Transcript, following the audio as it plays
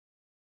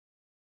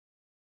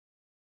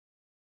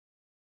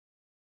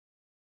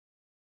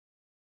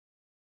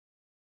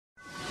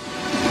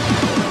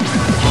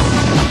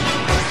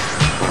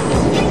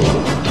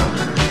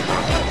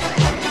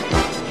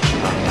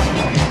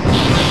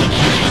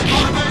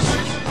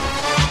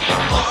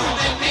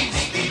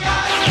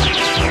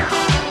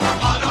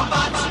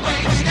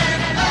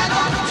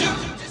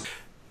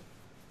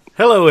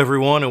Hello,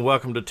 everyone, and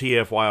welcome to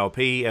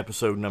TFYLP,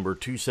 episode number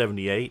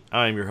 278.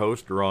 I am your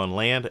host, Duron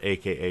Land,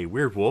 a.k.a.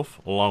 Weird Wolf.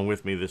 Along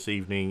with me this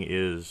evening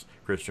is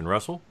Christian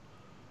Russell.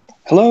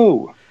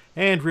 Hello.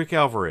 And Rick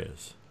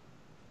Alvarez.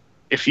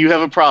 If you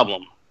have a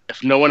problem,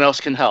 if no one else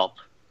can help,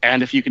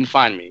 and if you can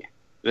find me,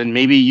 then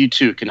maybe you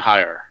too can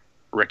hire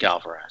Rick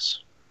Alvarez.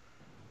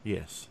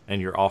 Yes,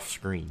 and you're off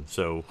screen,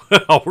 so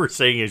all we're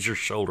saying is your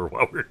shoulder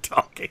while we're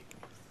talking.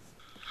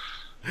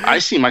 I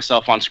see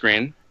myself on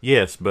screen.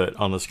 Yes, but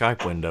on the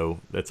Skype window,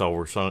 that's all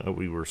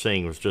we were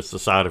seeing was just the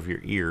side of your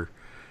ear.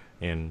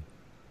 And,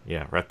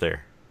 yeah, right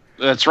there.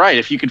 That's right.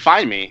 If you can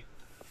find me,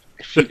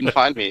 then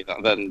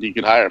you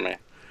can hire me.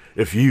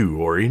 If you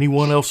or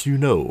anyone else you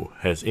know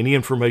has any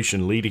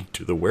information leading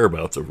to the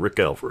whereabouts of Rick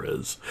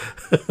Alvarez.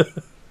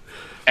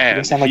 And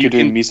you sound like you're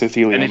doing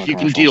mesothelioma. And if you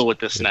can deal with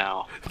this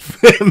now.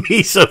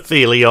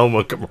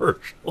 Mesothelioma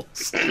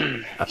commercials.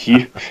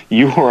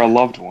 you or a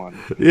loved one.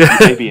 Yeah.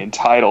 You may be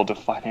entitled to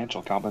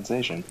financial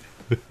compensation.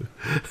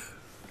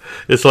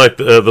 It's like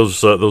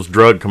those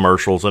drug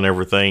commercials and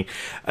everything.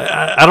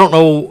 I don't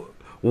know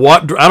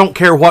I don't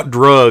care what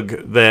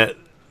drug that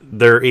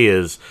there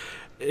is.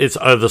 It's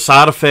the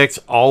side effects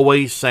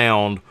always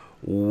sound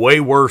way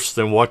worse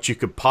than what you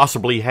could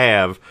possibly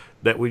have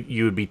that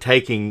you would be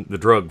taking the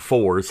drug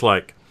for. It's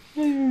like,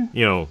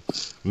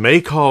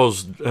 may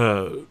cause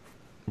internal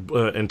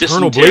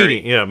dysentery.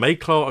 bleeding. Yeah, may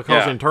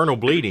cause internal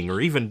bleeding or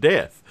even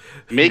death.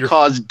 May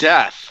cause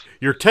death.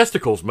 Your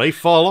testicles may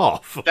fall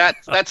off.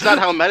 That's not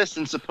how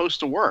medicine's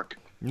supposed to work.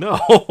 No.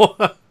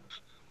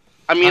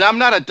 I mean, I'm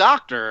not a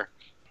doctor,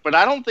 but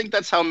I don't think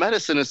that's how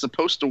medicine is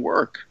supposed to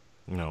work.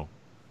 No.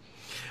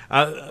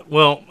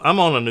 Well, I'm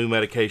on a new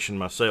medication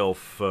myself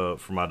for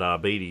my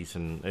diabetes,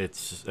 and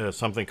it's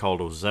something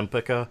called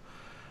Ozempica.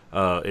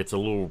 It's a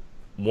little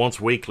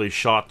once-weekly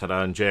shot that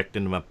I inject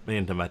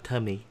into my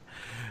tummy,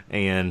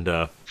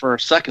 and for a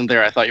second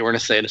there, I thought you were going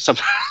to say into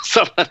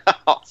something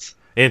else.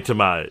 Into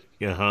my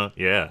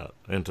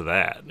into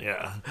that,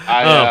 yeah.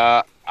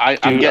 I'm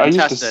getting I used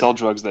tested. to sell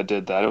drugs that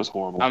did that. It was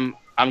horrible.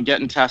 I'm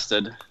getting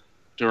tested,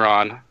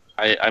 Duron.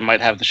 I might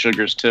have the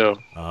sugars too.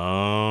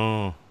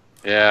 Oh,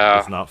 yeah.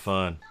 It's not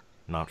fun.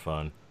 Not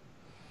fun.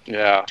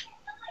 Yeah.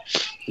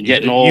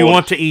 Getting old. You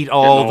want to eat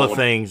all the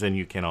things, and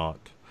you cannot.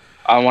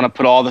 I want to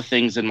put all the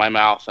things in my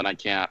mouth, and I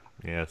can't.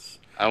 Yes.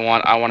 I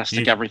want to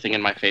stick everything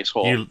in my face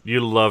hole. You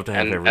love to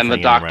have everything and the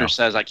in your doctor mouth.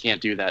 says I can't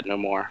do that no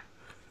more.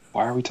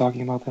 Why are we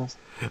talking about this?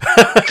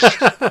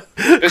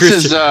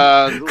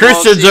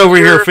 Christian's over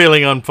here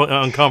feeling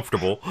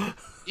uncomfortable.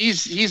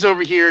 He's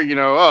over here,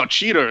 oh,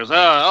 Cheetos,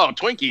 oh,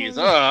 Twinkies,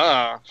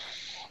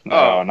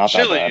 No, not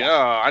chili. that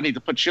bad. I need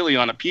to put chili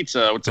on a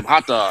pizza with some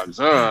hot dogs.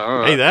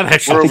 Hey, that We're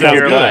actually over sounds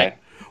here, good.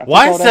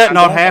 Why has that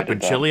not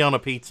happened? Chili on a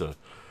pizza.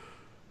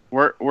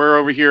 We're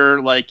over here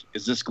like,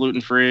 is this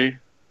gluten free?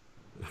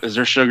 Is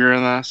there sugar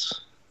in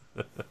this?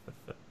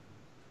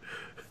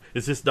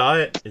 Is this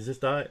diet?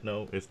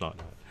 No, it's not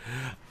diet.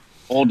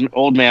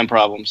 Old man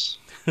problems.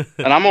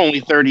 And I'm only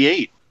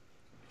 38.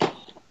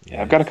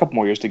 Yeah, I've got a couple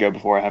more years to go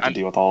before I have to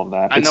deal with all of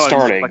that. I know, it's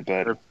starting,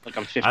 but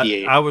I'm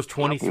 58. I was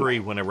 23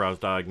 whenever I was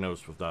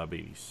diagnosed with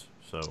diabetes.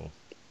 So,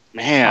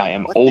 man, I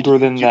am older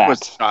than that.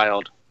 Was a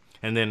child.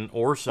 And then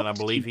Orson, I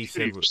believe he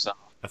said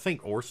I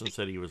think Orson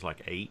said he was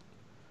like 8.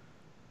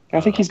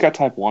 I think he's got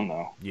type 1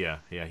 though. Yeah,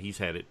 he's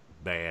had it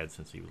bad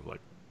since he was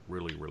like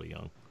really, really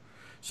young.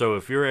 So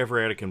if you're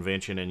ever at a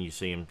convention and you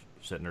see him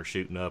sitting there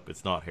shooting up,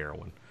 it's not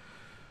heroin.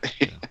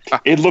 Yeah.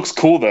 It looks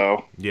cool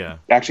though. Yeah.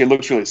 Actually, it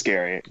looks really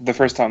scary. The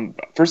first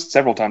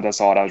several times I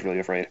saw it, I was really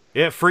afraid.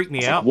 Yeah, it freaked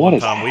me out one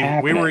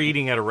time. We were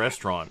eating at a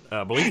restaurant.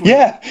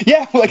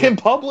 Like in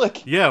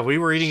public. Yeah, we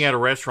were eating at a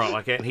restaurant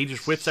like that, and he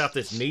just whips out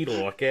this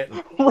needle like that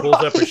and pulls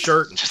up his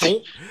shirt.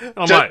 And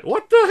I'm like,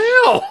 what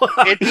the hell?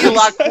 It'd be a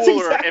lot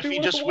cooler exactly if he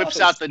what just it whips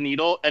was. out the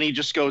needle and he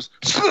just goes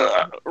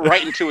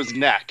right into his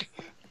neck.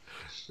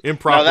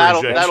 Improper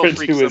injection. That'll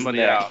freak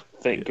somebody out.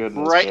 Thank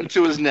goodness. Right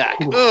into his neck.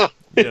 Ugh.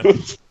 Yeah.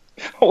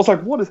 I was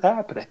like, what is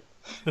happening?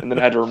 And then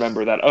I had to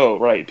remember that, oh,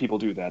 right, people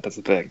do that. That's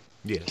the thing.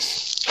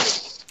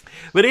 Yes.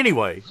 But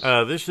anyway,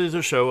 this is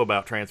a show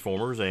about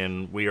Transformers,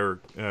 and we are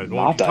going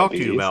to talk to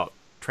you about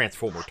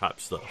Transformer-type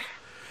stuff.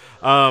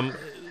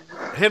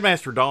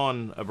 Headmaster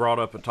Don brought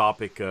up a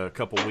topic a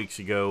couple weeks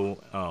ago,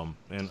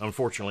 and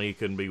unfortunately he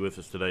couldn't be with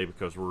us today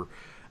because we're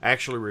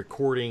actually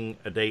recording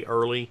a day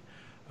early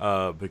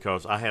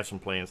because I have some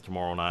plans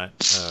tomorrow night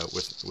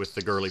with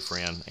the girly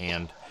friend,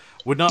 and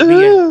would not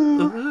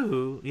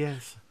be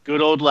yes. Good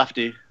old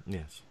Lefty.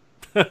 Yes.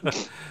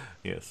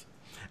 Yes.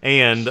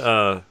 And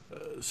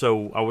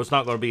so I was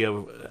not going to be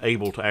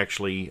able to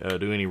actually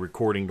do any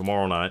recording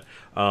tomorrow night.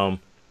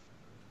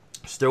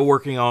 Still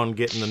working on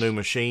getting the new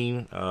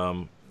machine.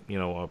 Got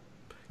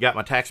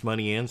my tax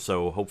money in,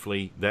 so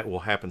hopefully that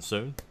will happen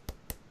soon.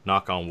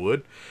 Knock on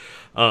wood.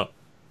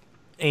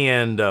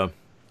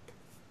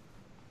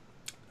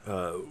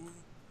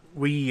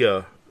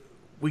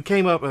 We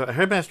came up,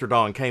 Headmaster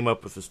Don came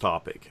up with this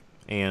topic.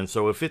 And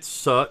so if it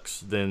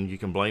sucks, then you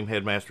can blame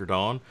Headmaster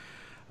Don.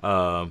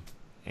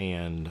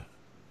 And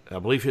I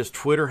believe his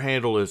Twitter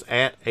handle is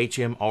at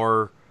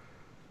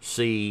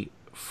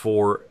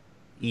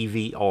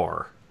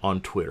HMRC4EVR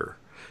on Twitter.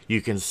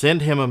 You can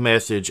send him a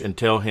message and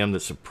tell him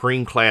that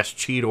Supreme Class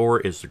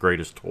Cheetor is the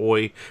greatest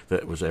toy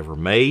that was ever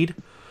made.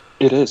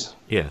 It is.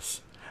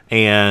 Yes.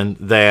 And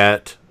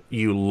that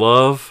you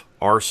love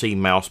RC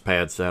mouse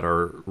pads that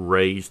are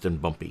raised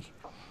and bumpy.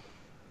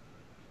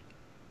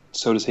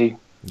 So does he.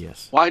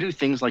 Yes. Why do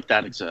things like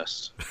that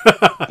exist?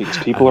 Because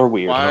people are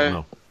weird. Why? I don't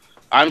know.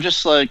 I'm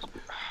just like,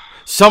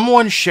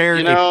 Someone shared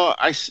you know,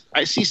 I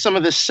see some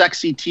of this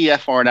sexy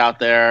TF art out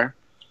there.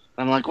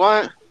 I'm like,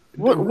 what?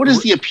 What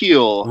is the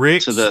appeal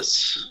to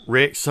this?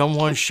 Rick,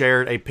 someone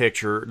shared a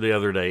picture the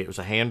other day. It was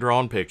a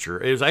hand-drawn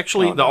picture. It was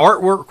actually, the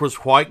artwork was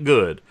quite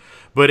good,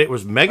 but it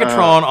was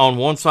Megatron on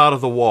one side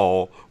of the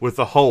wall with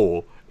a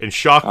hole and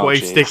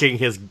Shockwave sticking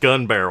his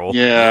gun barrel.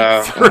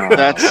 Yeah,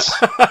 that's...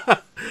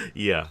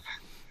 Yeah.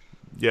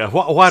 Yeah,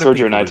 why do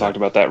Sergio and I do talked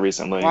about that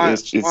recently. Why,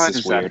 It's why just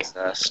does weird. that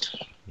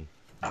exist?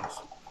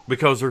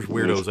 Because there's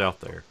weirdos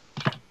out there.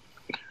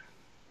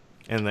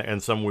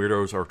 And some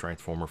weirdos are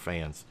Transformer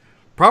fans.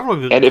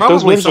 Probably, And if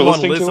those probably weirdos are someone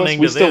listening to us, listening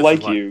we to still this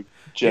like is you.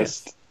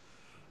 Just,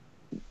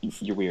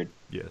 you're weird.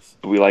 Yes.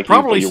 We like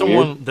Probably you, but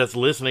someone you're weird. that's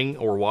listening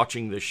or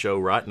watching this show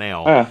right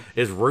now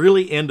is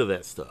really into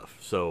that stuff.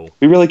 So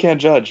We really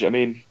can't judge. I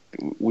mean,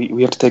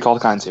 we have to take all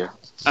kinds here.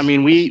 I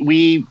mean,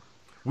 we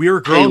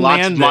we're pay grown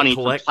lots men of money that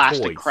for collect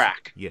plastic toys.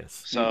 crack.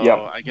 Yes. So Yep,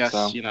 I guess,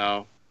 so. you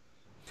know,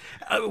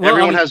 Well,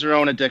 everyone I mean, has their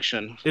own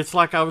addiction. It's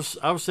like I was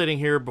sitting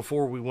here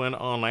before we went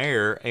on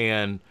air,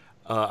 and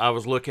I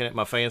was looking at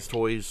my Fans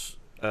Toys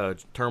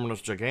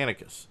Terminus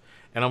Giganticus,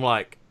 and I'm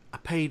like, I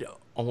paid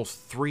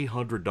almost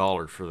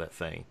 $300 for that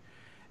thing,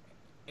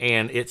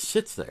 and it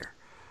sits there.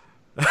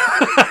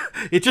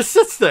 It just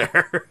sits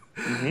there.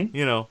 Mm-hmm.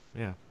 You know,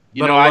 yeah.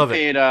 You But know, I I love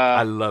paid. it.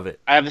 I love it.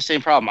 I have the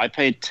same problem. I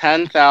paid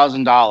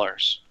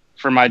 $10,000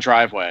 for my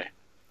driveway,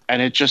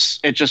 and it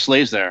just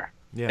lays there.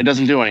 Yeah. It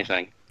doesn't do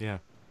anything. Yeah.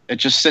 It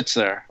just sits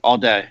there all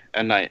day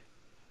and night.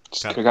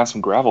 Just could have got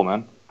some gravel,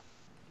 man.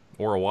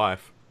 Or a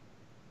wife.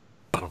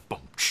 Oh.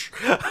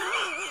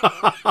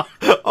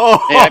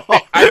 Hey,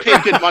 I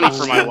paid good money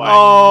for my wife.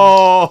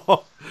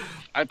 Oh.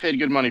 I paid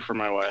good money for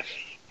my wife.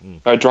 All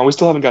right, Dron, we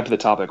still haven't got to the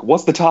topic.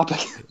 What's the topic?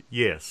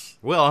 Yes.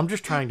 Well, I'm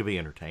just trying to be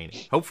entertaining.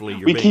 Hopefully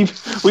you're We being...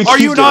 keep Are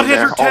you not getting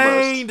there,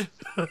 entertained?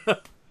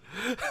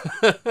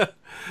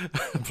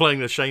 I'm playing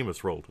the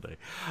Seamus role today.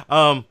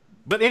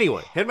 But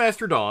anyway,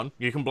 Headmaster Don,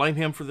 you can blame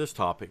him for this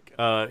topic.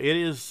 It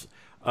is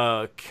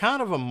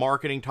kind of a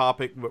marketing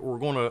topic, but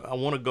I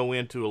want to go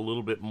into a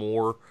little bit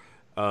more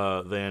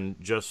than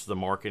just the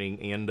marketing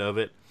end of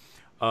it.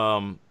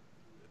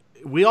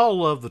 We all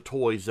love the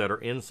toys that are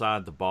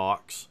inside the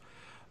box,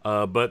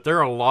 but there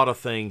are a lot of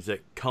things that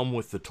come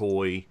with the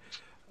toy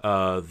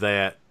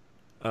that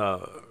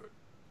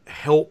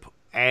help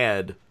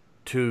add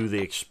to the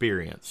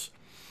experience.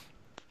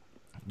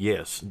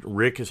 Yes,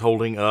 Rick is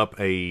holding up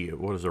a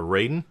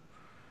Raiden?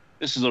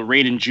 This is a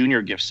Raiden Jr.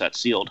 gift set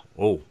sealed.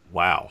 Oh,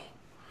 wow.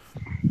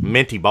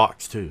 Minty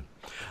box, too.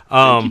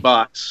 Empty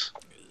box.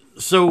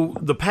 So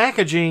the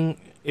packaging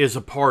is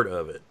a part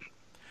of it,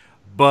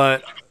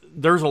 but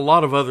there's a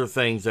lot of other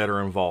things that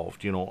are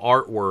involved. You know,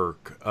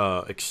 artwork,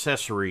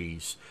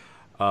 accessories,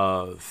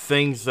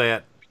 things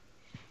that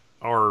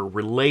are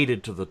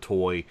related to the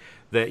toy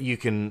that you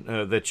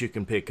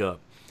can pick up.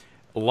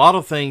 A lot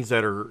of things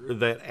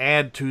that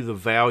add to the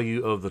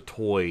value of the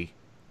toy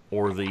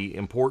or the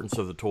importance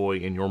of the toy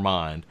in your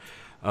mind,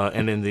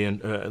 and in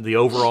the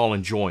overall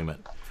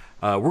enjoyment.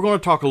 We're going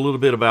to talk a little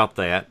bit about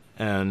that,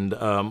 and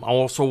I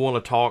also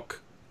want to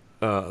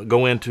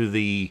go into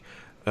the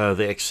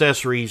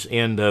accessories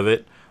end of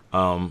it.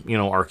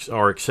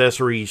 Are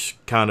accessories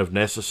kind of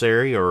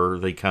necessary, or are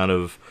they kind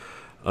of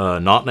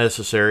not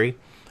necessary?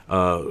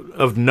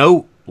 Of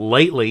note,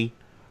 lately,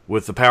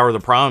 with the Power of the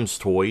Primes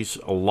toys,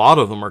 a lot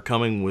of them are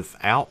coming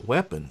without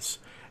weapons,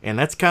 and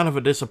that's kind of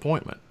a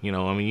disappointment. You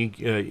know, I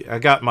mean, I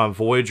got my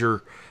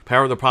Voyager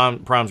Power of the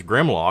Primes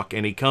Grimlock,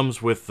 and he comes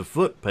with the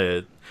foot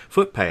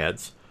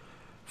pads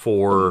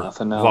for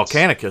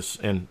Volcanicus,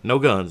 and no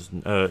guns.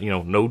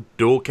 No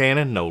dual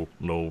cannon,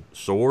 no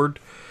sword.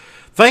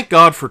 Thank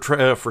God for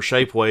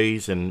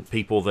Shapeways and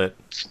people that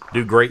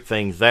do great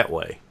things that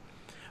way.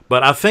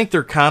 But I think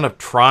they're kind of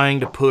trying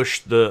to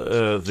push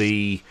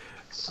the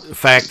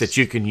fact that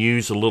you can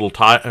use a little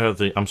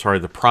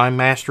the Prime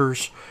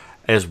Masters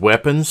as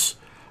weapons.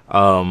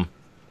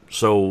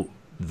 So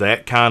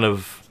that kind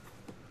of...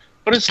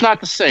 But it's not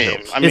the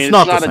same. No, I mean, it's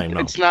not the same, no.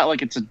 It's not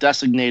like it's a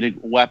designated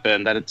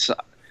weapon. That it's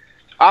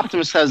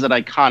Optimus has that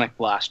iconic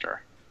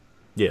blaster.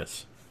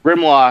 Yes.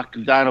 Grimlock,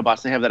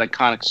 Dinobots, they have that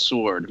iconic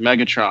sword.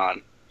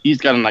 Megatron, he's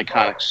got an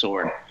iconic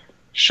sword.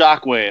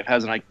 Shockwave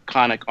has an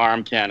iconic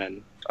arm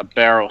cannon, a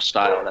barrel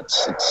style.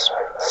 It's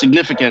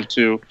significant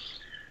to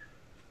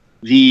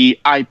the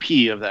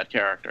IP of that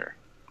character.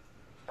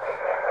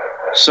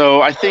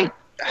 So I think,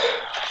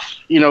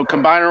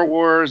 Combiner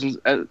Wars,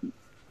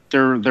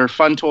 they're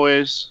fun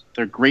toys.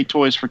 They're great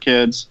toys for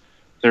kids.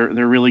 They're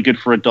really good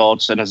for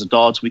adults, and as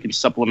adults, we can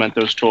supplement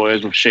those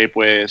toys with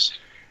Shapeways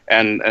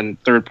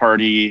and third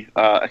party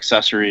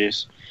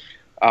accessories.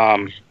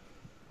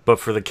 But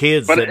for the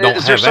kids But that don't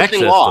is there have access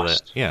something to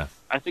lost? that, yeah.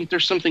 I think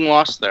there's something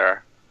lost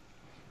there.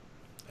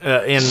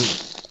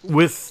 Let's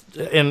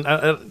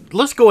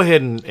go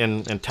ahead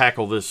and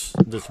tackle this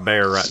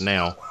bear right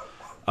now.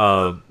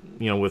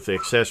 With the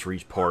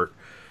accessories part.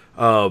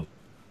 The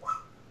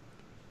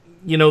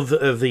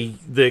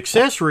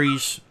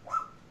accessories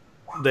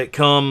that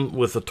come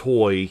with a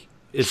toy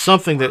is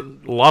something that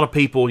a lot of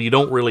people, you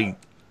don't really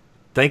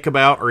think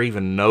about or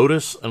even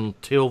notice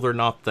until they're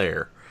not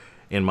there,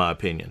 in my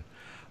opinion.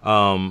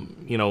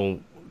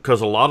 Because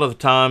a lot of the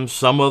times,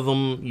 some of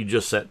them you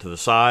just set to the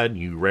side,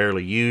 you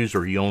rarely use,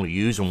 or you only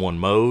use in one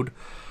mode.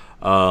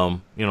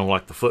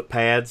 Like the foot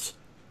pads.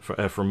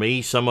 For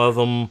me, some of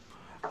them,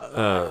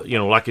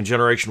 like in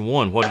Generation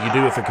 1, what do you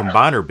do with the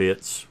combiner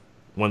bits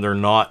when they're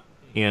not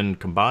in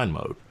combine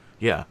mode?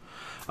 Yeah.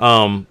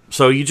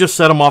 So you just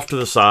set them off to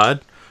the side.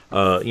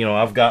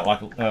 I've got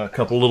like a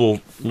couple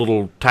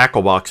little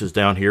tackle boxes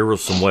down here with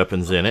some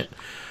weapons in it.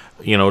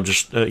 You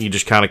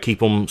just kind of keep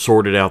them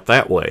sorted out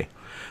that way.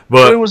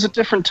 But it was a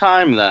different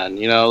time then,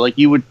 like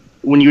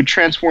when you would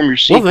transform your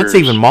seekers. Well, that's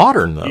even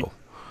modern though.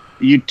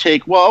 You'd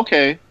take,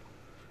 okay.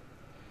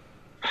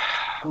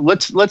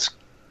 Let's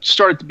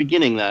start at the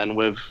beginning then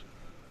with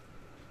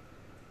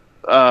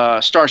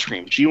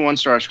Starscream, G1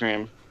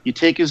 Starscream. You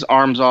take his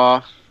arms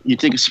off, you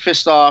take his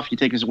fist off, you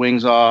take his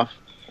wings off,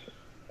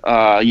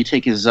 you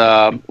take his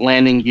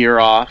landing gear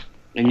off,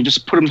 and you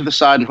just put him to the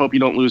side and hope you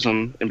don't lose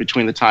him in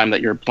between the time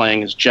that you're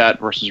playing as Jet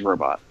versus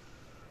Robot.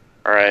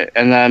 All right,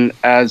 and then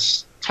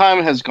as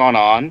time has gone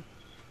on,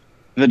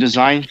 the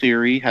design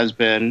theory has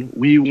been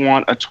we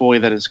want a toy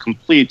that is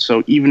complete,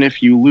 so even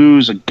if you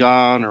lose a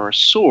gun or a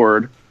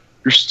sword,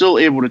 you're still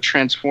able to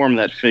transform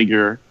that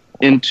figure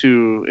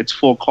into its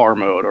full car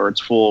mode or its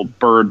full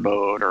bird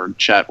mode or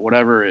jet,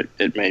 whatever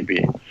it may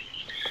be.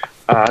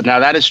 Now,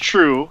 that is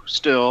true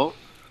still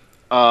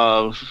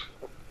of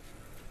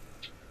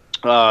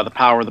the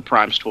Power of the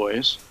Primes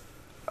toys.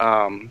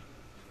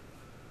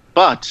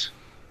 But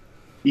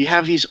you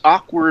have these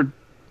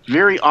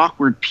very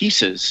awkward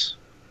pieces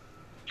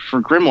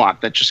for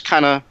Grimlock that just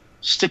kind of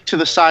stick to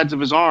the sides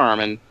of his arm,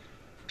 and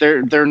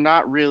they're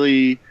not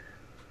really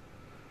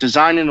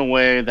designed in a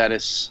way that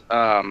is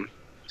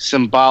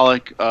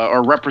symbolic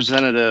or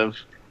representative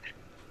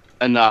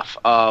enough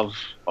of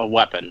a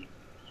weapon.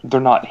 They're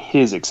not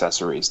his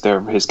accessories; they're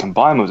his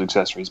combine mode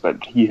accessories.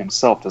 But he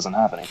himself doesn't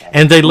have anything.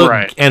 And they look,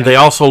 right. And they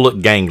also look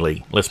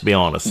gangly. Let's be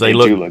honest; They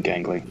do look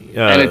gangly,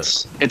 and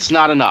it's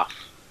not enough.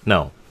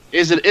 No,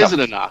 is it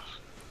enough?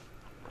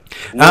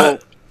 Well,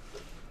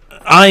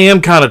 I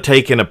am kind of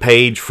taking a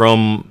page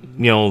from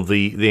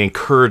the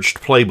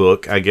encouraged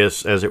playbook, I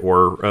guess, as it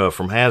were,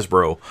 from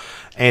Hasbro,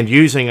 and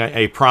using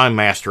a Prime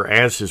Master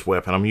as his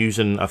weapon. I'm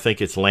using, I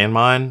think it's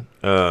Landmine,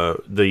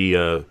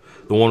 the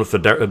one with the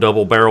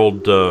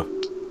double-barreled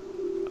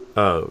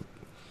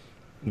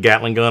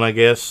Gatling gun, I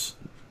guess,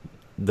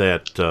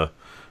 that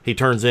he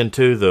turns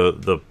into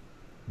the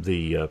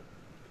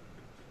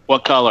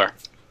What color?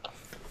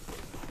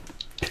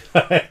 I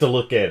have to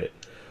look at it.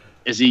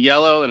 Is he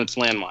yellow? And it's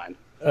Landmine.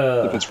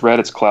 If it's red,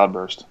 it's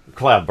Cloudburst.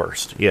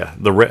 Cloudburst, yeah,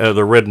 the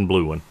red and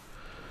blue one,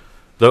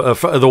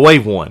 the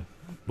wave one,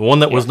 the one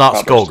that was not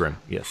Skullgrin.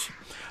 Yes,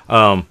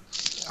 I'm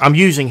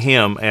using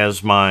him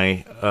as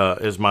my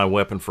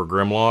weapon for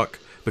Grimlock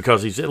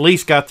because he's at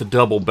least got the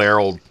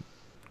double-barreled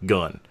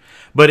gun,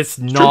 but it's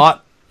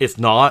not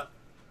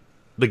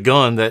the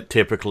gun that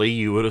typically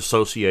you would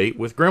associate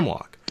with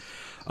Grimlock.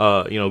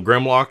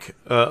 Grimlock,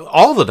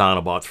 all the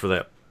Dinobots for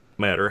that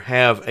matter,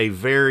 have a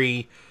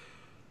very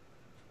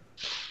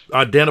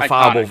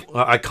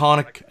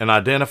iconic and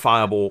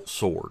identifiable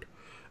sword.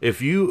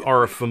 If you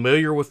are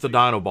familiar with the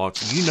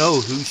Dinobots, you know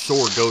whose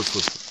sword goes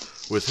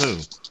with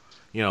whom.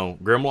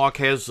 Grimlock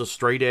has a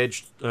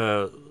straight-edged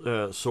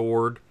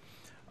sword,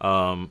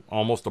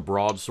 almost a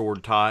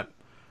broadsword type,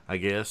 I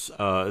guess.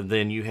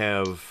 Then you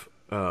have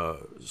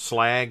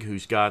Slag,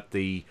 who's got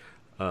the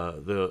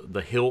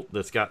hilt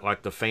that's got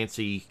like the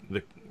fancy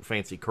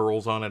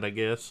curls on it, I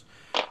guess.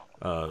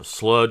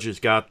 Sludge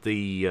has got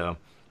the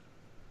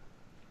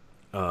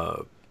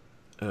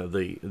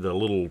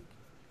little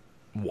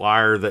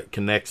wire that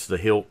connects the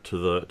hilt to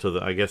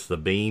the I guess the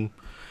beam,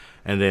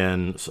 and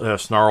then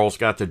Snarl's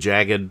got the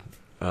jagged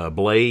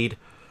blade,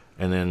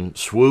 and then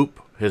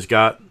Swoop has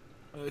got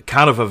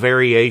kind of a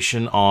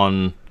variation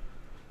on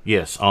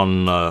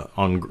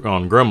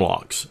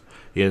Grimlock's.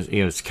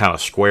 It's kind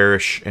of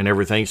squarish and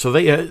everything, so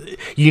they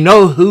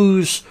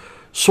whose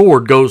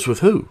sword goes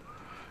with who.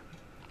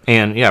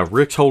 And yeah,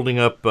 Rick's holding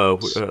up.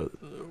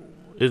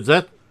 Is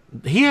that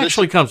he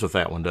actually comes with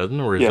that one,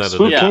 doesn't? Or is that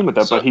Swoop came with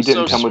that, but he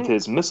didn't come with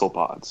his missile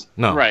pods.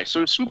 No, right.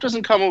 So Swoop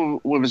doesn't come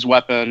with his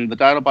weapon. The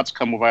Dinobots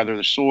come with either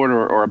the sword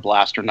or a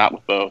blaster, not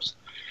with both.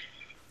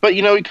 But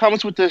he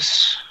comes with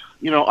this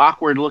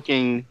awkward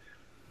looking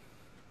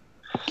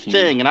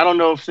thing, and I don't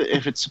know if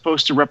it's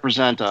supposed to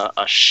represent a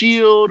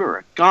shield or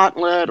a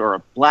gauntlet or a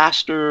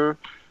blaster.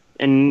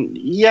 And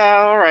yeah,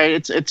 all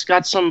right, it's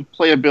got some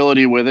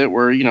playability with it,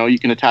 where you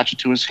can attach it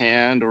to his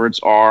hand or its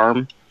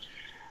arm,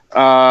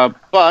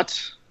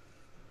 but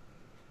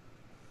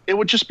it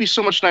would just be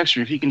so much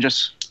nicer if he can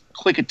just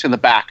click it to the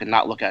back and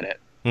not look at it.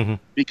 Mm-hmm.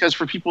 Because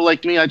for people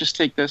like me, I just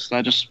take this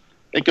and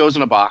it goes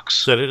in a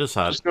box. Set it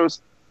aside. It goes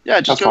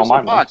in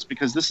a box,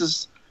 because this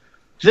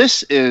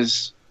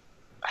is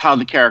how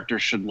the character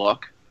should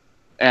look.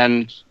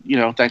 And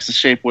thanks to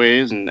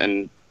Shapeways,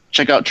 and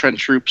check out Trent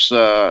Troop's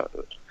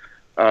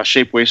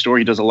Shapeway store.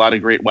 He does a lot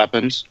of great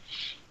weapons.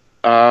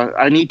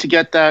 I need to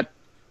get that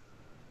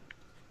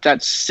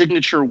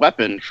signature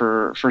weapon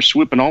for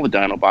Swoop and all the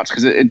Dinobots,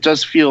 because it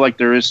does feel like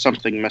there is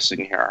something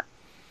missing here.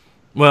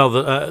 Well,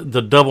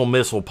 the double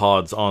missile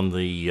pods on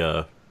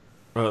the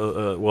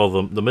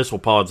the missile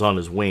pods on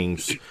his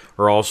wings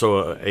are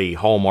also a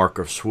hallmark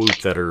of Swoop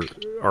that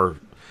are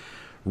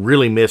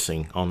really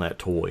missing on that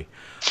toy.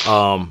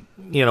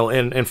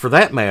 And for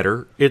that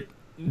matter, it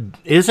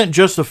isn't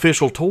just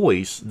official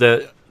toys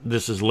that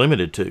this is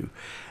limited to.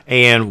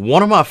 And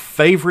one of my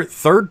favorite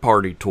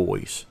third-party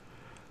toys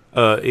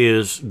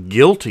is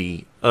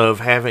guilty of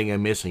having a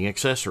missing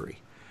accessory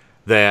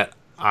that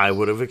I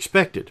would have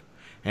expected.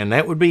 And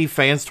that would be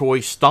Fans Toy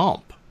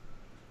Stomp.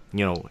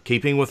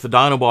 Keeping with the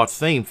Dinobots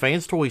theme,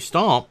 Fans Toy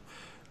Stomp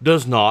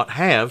does not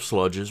have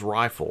Sludge's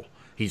rifle.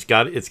 It's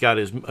got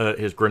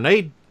his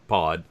grenade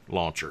pod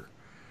launcher.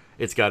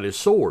 It's got his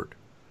sword.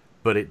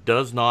 But it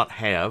does not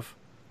have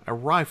a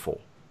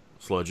rifle,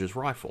 Sludge's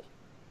rifle.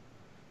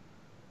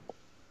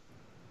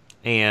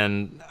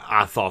 And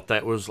I thought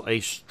that was a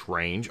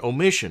strange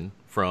omission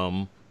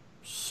from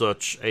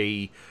such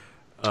a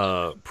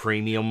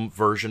premium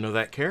version of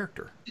that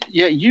character.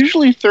 Yeah,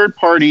 usually third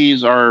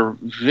parties are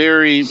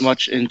very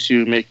much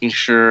into making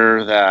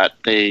sure that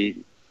they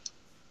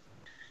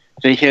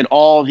hit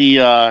all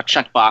the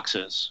check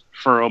boxes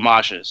for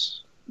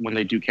homages when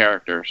they do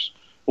characters.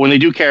 When they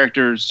do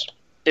characters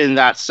in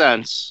that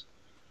sense,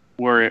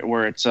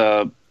 where it's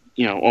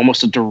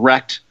almost a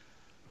direct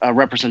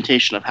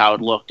representation of how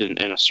it looked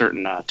in a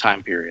certain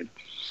time period.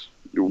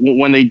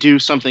 When they do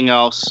something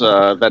else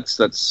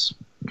that's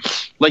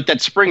like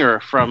that Springer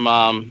from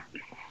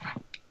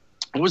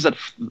what was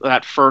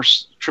that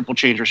first Triple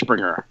Changer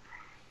Springer,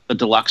 the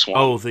deluxe one?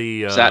 Oh,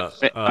 the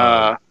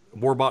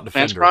Warbot Defender.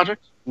 Fans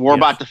Project?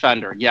 Warbot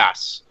Defender,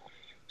 yes.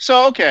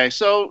 So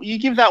you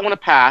give that one a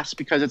pass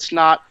because it's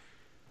not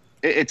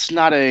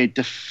a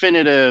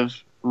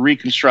definitive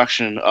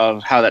reconstruction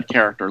of how that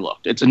character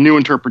looked. It's a new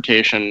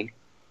interpretation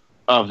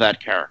of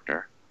that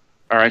character.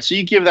 All right, so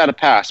you give that a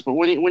pass. But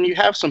when you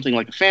have something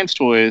like a Fans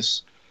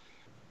Toys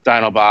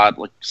Dinobot,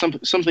 like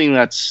something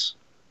that's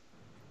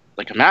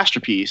like a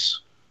masterpiece,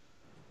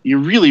 you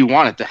really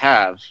want it to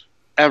have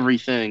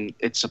everything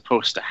it's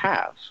supposed to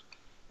have.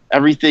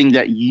 Everything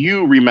that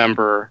you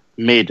remember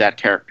made that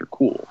character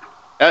cool.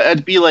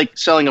 It'd be like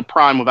selling a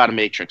Prime without a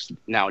Matrix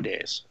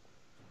nowadays.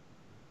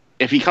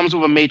 If he comes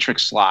with a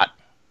Matrix slot,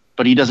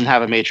 but he doesn't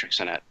have a Matrix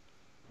in it,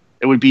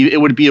 it would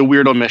be a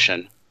weird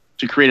omission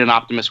to create an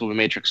Optimus with a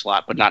Matrix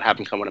slot, but not have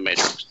him come with a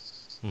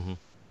Matrix. Mm-hmm.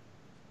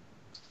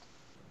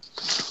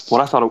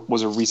 What I thought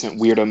was a recent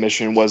weird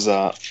omission was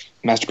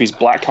Masterpiece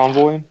Black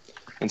Convoy,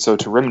 and so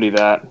to remedy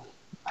that,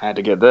 I had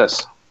to get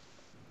this.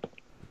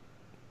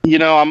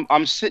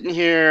 I'm sitting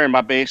here in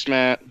my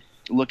basement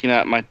looking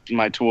at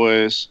my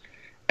toys,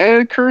 and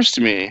it occurs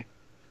to me,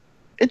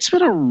 it's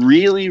been a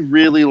really,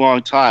 really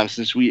long time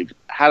since we've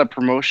had a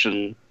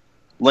promotion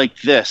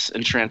like this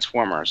in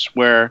Transformers,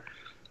 where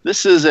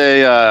this is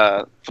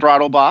a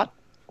throttle bot,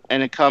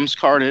 and it comes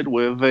carded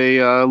with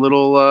a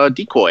little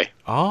decoy.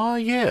 Ah,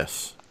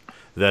 yes.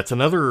 That's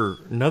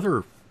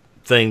another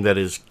thing that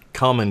is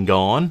come and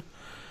gone,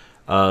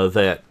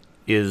 that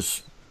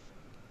is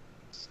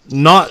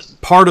not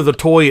part of the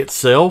toy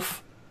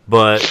itself,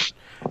 but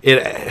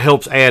it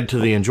helps add to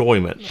the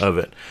enjoyment of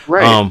it.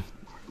 Right.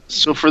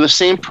 So for the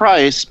same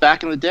price,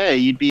 back in the day,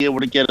 you'd be able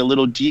to get a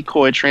little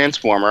decoy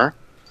Transformer,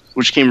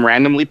 which came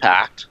randomly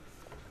packed.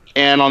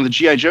 And on the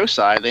G.I. Joe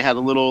side, they had a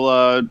little,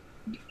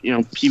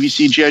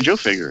 PVC G.I. Joe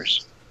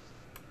figures.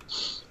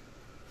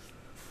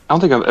 I don't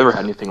think I've ever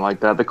had anything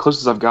like that. The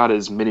closest I've got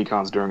is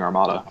Minicons during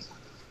Armada.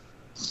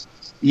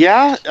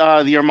 Yeah,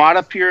 the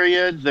Armada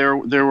period, there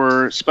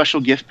were special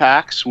gift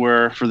packs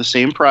where, for the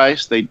same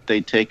price, they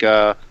take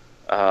a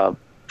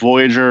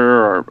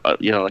Voyager or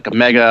like a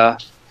Mega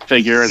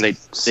figure, and they'd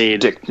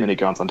stick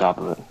Minicons on top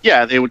of it.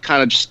 Yeah, they would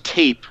kind of just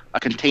tape a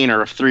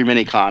container of 3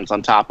 Minicons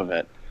on top of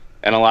it,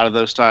 and a lot of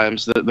those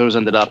times those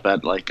ended up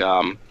at like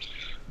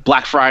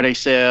Black Friday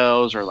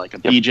sales or like a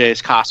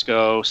BJ's,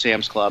 Costco,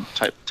 Sam's Club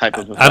type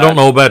of event. I don't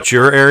know about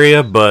your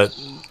area, but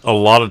a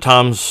lot of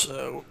times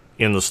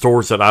in the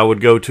stores that I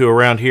would go to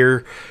around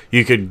here,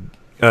 you could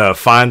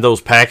find those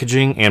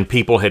packaging, and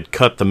people had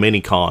cut the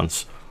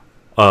Minicons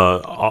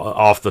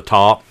off the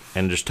top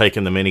and just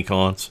taken the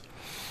Minicons.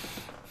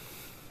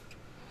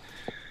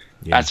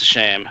 Yeah. That's a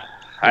shame.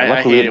 Yeah,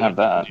 I hate it when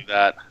people do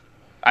that.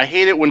 I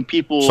hate it when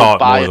people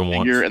buy a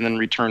figure and then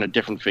return a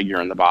different figure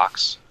in the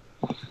box.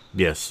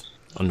 Yes.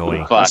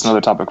 annoying. But That's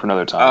another topic for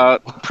another time.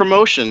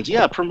 promotions,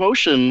 yeah,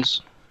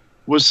 promotions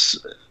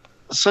was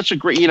such a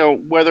great,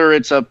 whether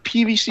it's a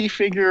PVC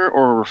figure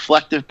or a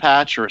reflective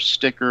patch or a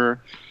sticker,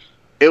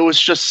 it was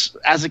just,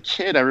 as a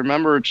kid, I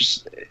remember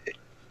just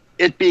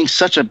it being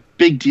such a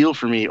big deal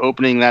for me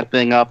opening that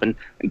thing up and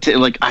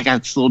like, I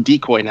got this little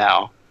decoy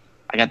now.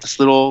 I got this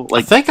little,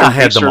 like, I think I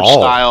had them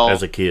all style.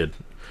 as a kid.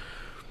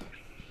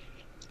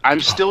 I'm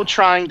still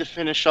trying to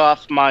finish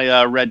off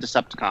my red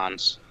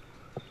Decepticons.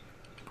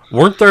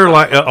 Weren't there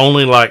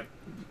only like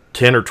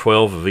 10 or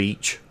 12 of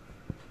each?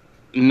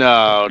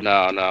 No.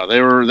 They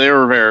were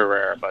very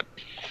rare, but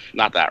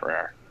not that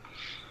rare.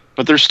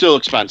 But they're still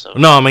expensive.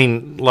 No, I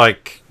mean,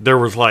 like, there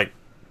was like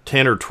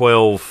 10 or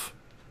 12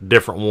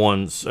 different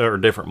ones, or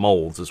different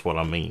molds is what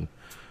I mean,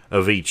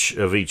 of each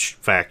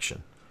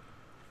faction.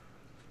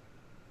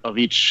 Of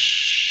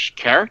each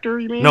character,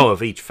 you mean? No,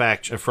 of each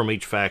faction, from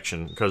each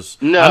faction, because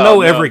No, I know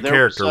no, every there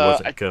character was,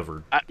 wasn't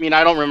covered. I mean,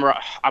 I don't remember.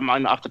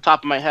 Off the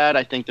top of my head,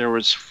 I think there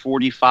was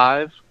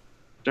 45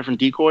 different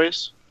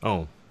decoys.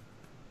 Oh,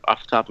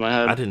 Off the top of my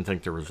head, I didn't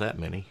think there was that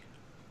many.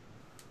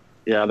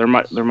 yeah, there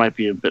might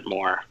be a bit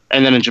more.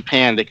 And then in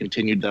Japan, they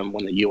continued them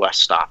when the U.S.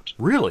 stopped.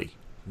 Really?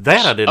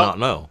 That I did not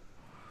know.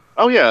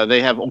 Oh yeah,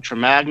 they have Ultra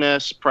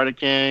Magnus,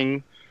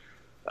 Predaking,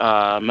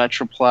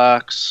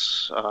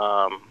 Metroplex,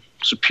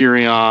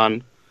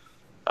 Superion,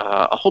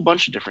 a whole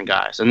bunch of different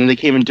guys, and then they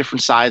came in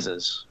different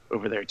sizes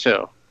over there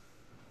too.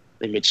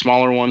 They made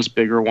smaller ones,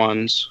 bigger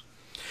ones.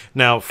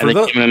 Now, And they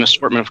came in an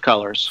assortment of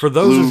colors. for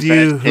those Blue, of you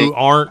red, who pink.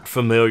 aren't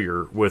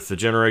familiar with the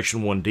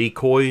Generation 1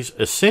 decoys,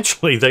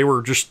 essentially they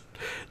were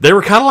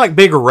kind of like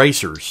big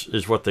erasers,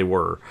 is what they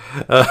were.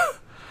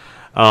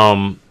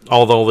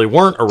 Although they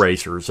weren't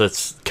erasers,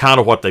 that's kind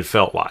of what they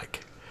felt like.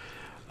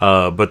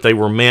 But they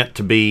were meant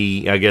to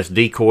be, I guess,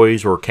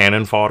 decoys or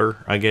cannon fodder,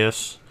 I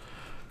guess,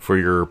 for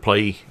your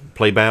play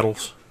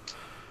battles.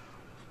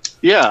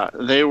 Yeah,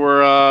 they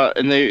were,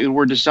 and they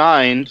were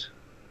designed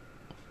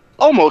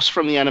almost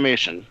from the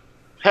animation,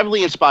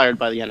 heavily inspired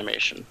by the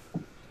animation,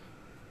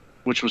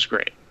 which was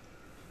great.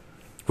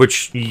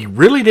 Which you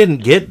really didn't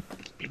get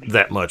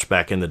that much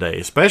back in the day,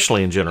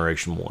 especially in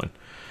Generation 1.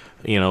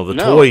 The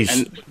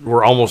toys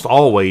were almost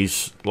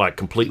always like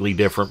completely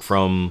different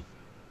from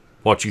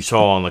what you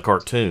saw on the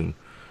cartoon.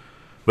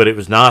 But it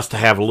was nice to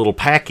have a little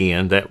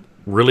pack-in that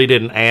really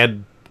didn't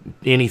add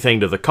anything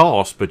to the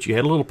cost, but you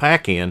had a little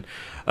pack-in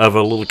of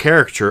a little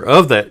caricature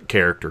of that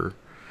character.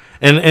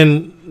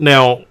 And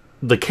now,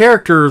 the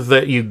character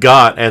that you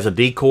got as a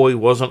decoy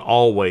wasn't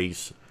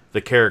always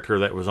the character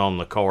that was on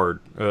the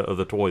card of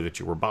the toy that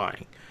you were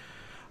buying.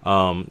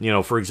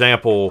 For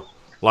example,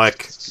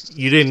 like,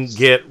 you didn't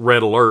get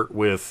Red Alert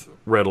with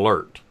Red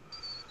Alert.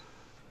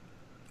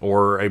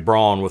 Or a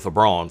Brawn with a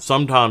Brawn.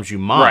 Sometimes you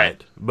might,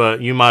 Right.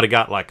 but you might have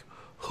got, like,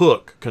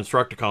 Hook,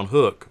 Constructicon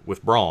Hook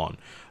with Brawn.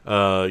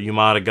 You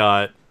might have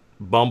got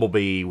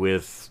Bumblebee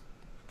with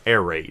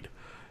Air Raid.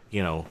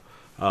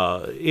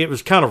 It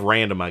was kind of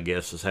random, I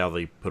guess, is how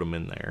they put them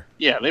in there.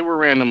 Yeah, they were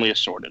randomly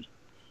assorted.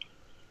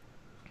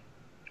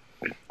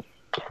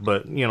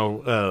 But,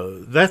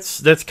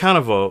 that's kind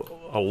of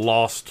a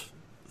lost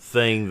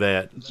thing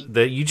that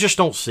you just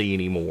don't see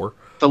anymore.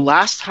 The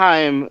last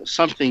time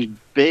something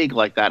big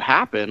like that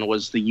happened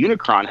was the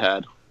Unicron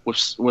head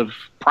with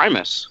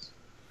Primus.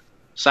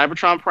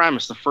 Cybertron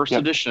Primus, the first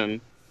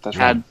edition,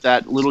 had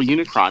that little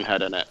Unicron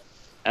head in it.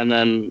 And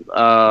then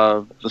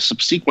the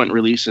subsequent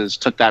releases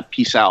took that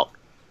piece out.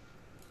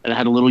 And it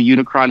had a little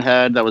Unicron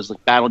head that was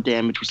like battle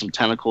damage with some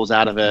tentacles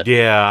out of it.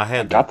 Yeah,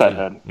 I got that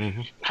head.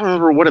 Mm-hmm. I don't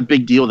remember what a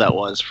big deal that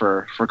was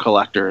for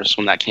collectors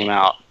when that came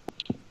out.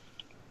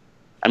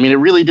 I mean, it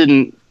really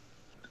didn't...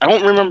 I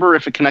don't remember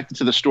if it connected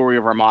to the story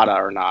of Armada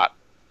or not,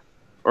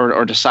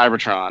 or to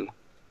Cybertron.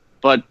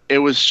 But it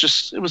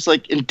was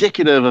like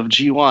indicative of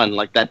G1,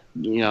 like that,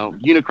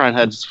 Unicron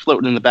heads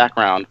floating in the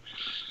background.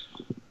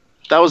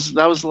 That was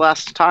the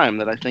last time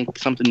that I think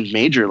something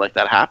major like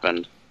that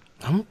happened.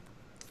 I'm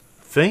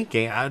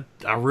thinking, I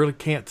really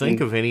can't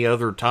think of any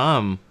other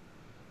time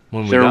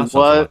when we got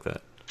something like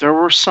that. There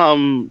were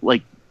some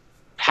like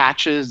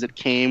patches that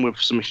came with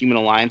some Human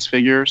Alliance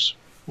figures.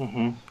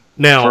 Mm-hmm.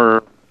 Now,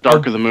 for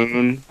Dark of the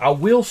Moon. I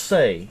will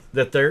say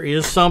that there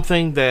is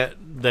something that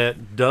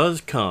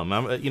does come.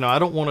 I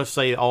don't want to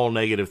say all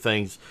negative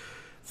things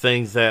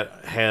that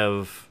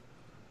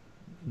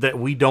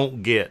we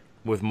don't get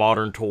with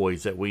modern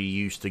toys that we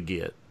used to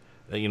get.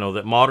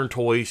 That modern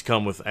toys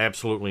come with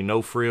absolutely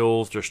no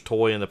frills, just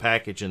toy in the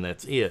package, and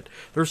that's it.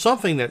 There's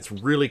something that's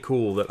really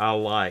cool that I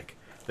like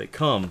that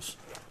comes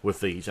with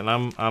these, and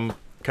I'm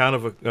kind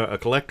of a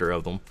collector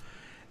of them,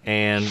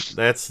 and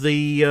that's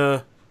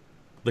the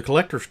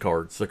collector's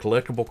cards, the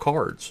collectible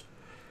cards.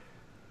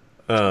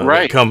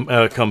 Right.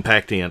 Come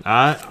packed in.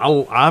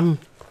 I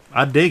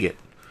dig it.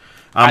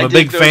 I'm I a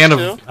big dig fan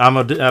those of. I'm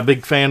a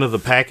big fan of the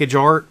package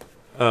art.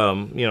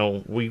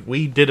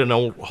 We did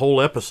a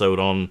whole episode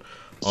on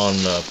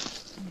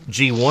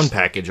G1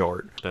 package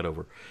art. That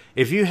over.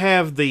 If you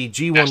have the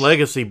G1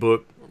 Legacy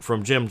book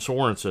from Jim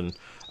Sorensen,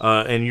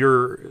 and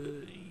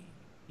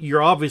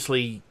you're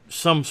obviously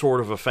some sort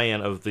of a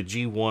fan of the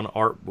G1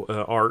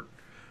 art,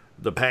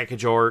 the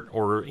package art,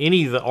 or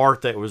any of the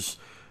art that was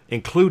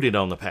included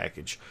on the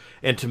package.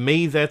 And to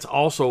me, that's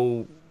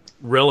also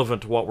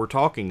relevant to what we're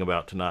talking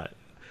about tonight.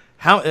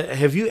 How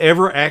have you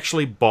ever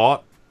actually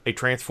bought a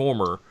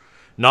Transformer,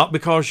 not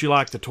because you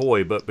like the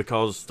toy, but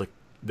because the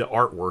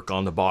artwork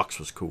on the box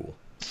was cool?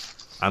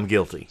 I'm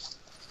guilty.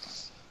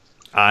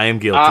 I am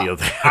guilty of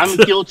that. I'm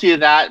guilty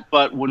of that,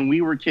 but when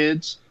we were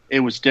kids,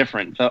 it was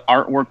different. The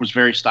artwork was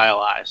very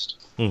stylized.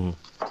 Mm-hmm.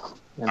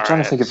 I'm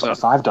trying to think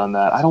if I've done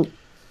that. I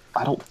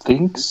don't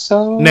think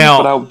so.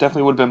 Now, but I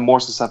definitely would have been more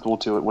susceptible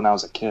to it when I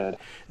was a kid.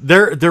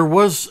 There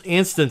was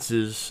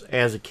instances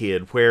as a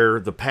kid where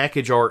the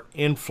package art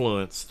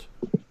influenced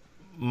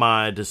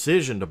my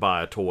decision to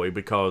buy a toy,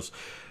 because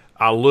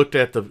I looked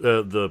at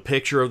the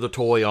picture of the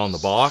toy on the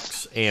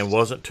box and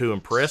wasn't too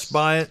impressed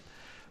by it,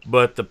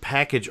 but the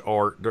package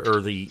art or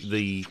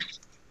the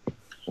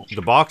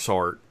box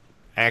art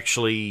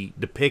actually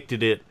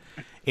depicted it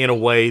in a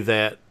way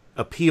that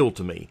appealed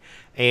to me,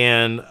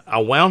 and I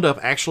wound up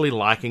actually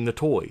liking the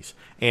toys.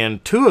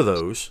 And two of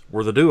those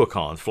were the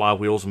Duocons,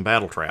 Flywheels and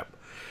Battletrap.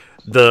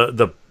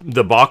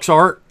 The box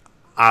art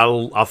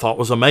I thought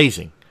was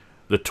amazing.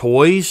 The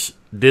toys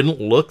didn't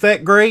look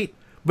that great,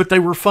 but they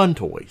were fun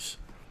toys.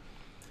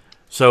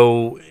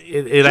 So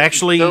it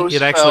actually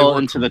fell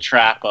into the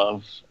trap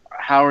of,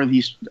 how are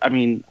these? I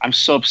mean, I'm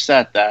so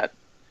upset that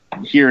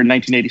here in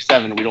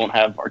 1987 we don't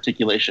have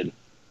articulation.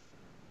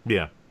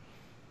 Yeah,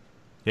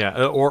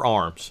 or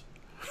arms.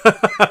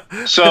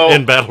 So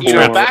in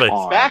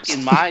Battletrap back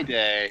in my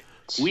day,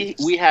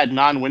 we had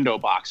non-window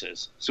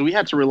boxes, so we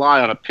had to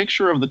rely on a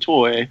picture of the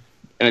toy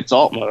in its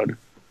alt mode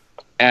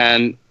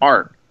and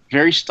art,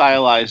 very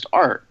stylized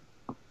art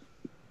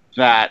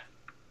that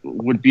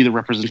would be the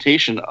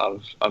representation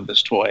of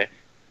this toy.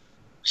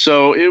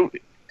 So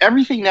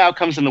everything now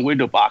comes in the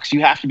window box.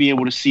 You have to be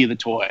able to see the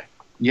toy.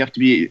 You have to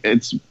be.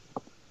 It's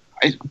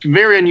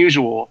very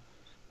unusual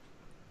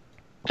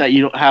that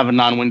you don't have a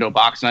non-window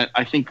box. And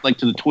I think, like,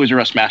 to the Toys R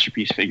Us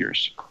Masterpiece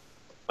figures,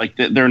 like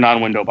they're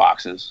non-window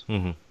boxes.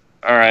 Mm-hmm.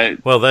 All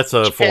right. Well, that's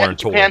a foreign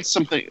toy. Japan's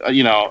something,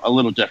 a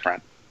little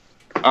different.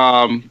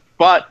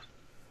 But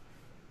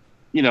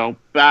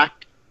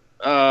back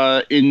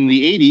in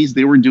the 80s,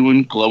 they were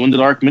doing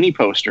glow-in-the-dark mini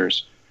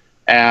posters,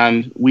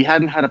 and we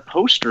hadn't had a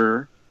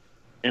poster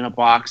in a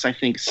box, I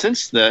think,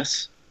 since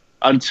this,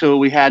 until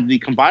we had the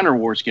Combiner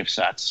Wars gift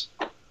sets,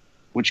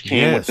 which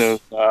came with those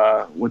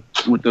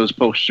with those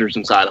posters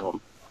inside of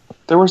them.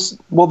 There was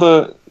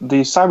the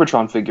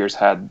Cybertron figures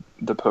had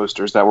the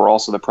posters that were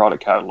also the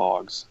product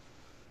catalogs,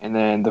 and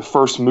then the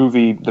first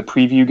movie, the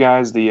preview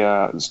guys, the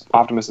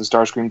Optimus and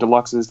Starscream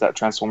Deluxes that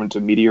transform into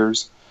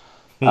meteors,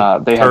 they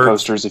had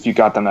posters if you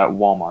got them at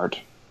Walmart.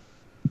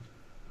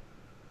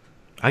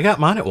 I got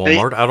mine at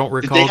Walmart. I don't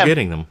recall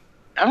getting them.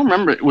 I don't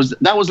remember.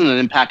 That wasn't an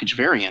in-package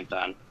variant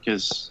then,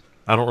 because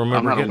I don't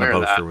remember getting a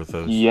poster with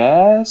those.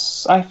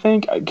 Yes, I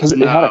think, because it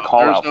had a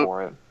call out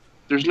for it.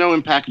 There's no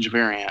in-package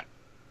variant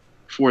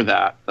for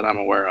that I'm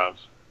aware of.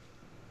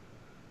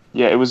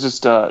 Yeah, it was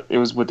just it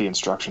was with the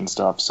instruction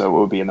stuff, so it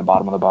would be in the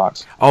bottom of the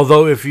box.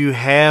 Although, if you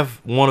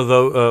have one of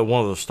the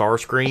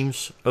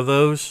Starscreams of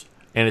those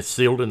and it's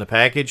sealed in the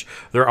package,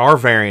 there are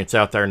variants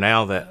out there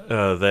now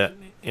that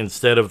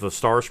instead of the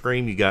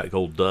Starscream, you got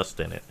gold dust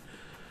in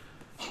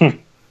it.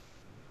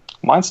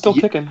 Mine's still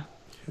kicking.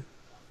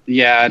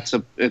 Yeah, it's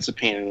a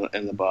pain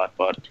in the butt,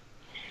 but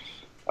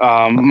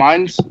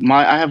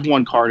I have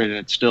one card and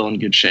it's still in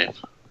good shape.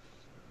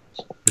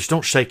 Just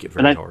don't shake it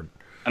very hard.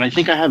 And I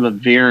think I have a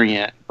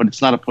variant, but it's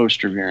not a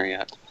poster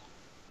variant.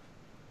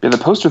 Yeah, the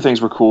poster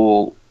things were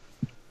cool.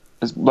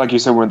 Like you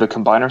said, with the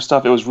Combiner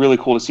stuff, it was really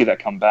cool to see that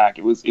come back.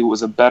 It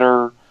was a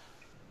better,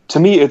 to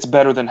me, it's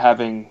better than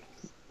having,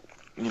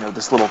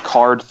 this little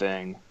card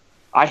thing.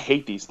 I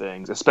hate these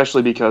things,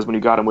 especially because when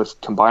you got them with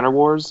Combiner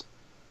Wars,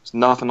 there's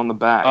nothing on the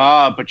back.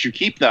 But you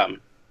keep them.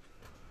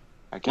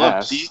 I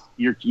guess. Look, see,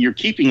 you're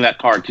keeping that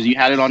card because you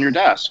had it on your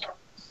desk.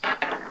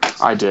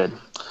 I did.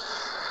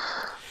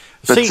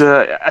 But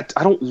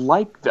I don't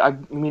like that. I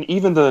mean,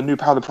 even the new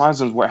Power of the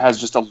Primes where it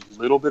has just a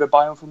little bit of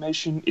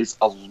bioinformation is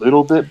a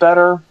little bit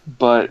better,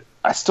 but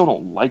I still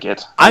don't like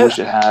it. I wish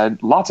it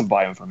had lots of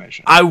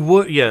bioinformation. I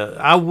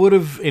would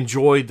have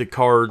enjoyed the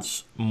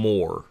cards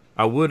more.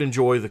 I would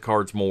enjoy the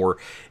cards more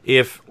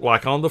if,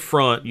 like, on the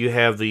front, you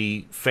have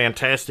the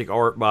fantastic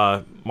art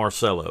by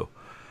Marcelo,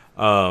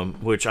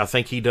 which I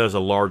think he does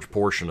a large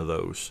portion of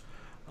those.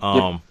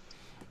 Yep.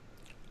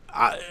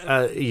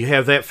 You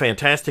have that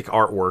fantastic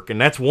artwork, and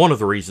that's one of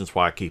the reasons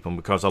why I keep them,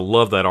 because I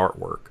love that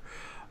artwork.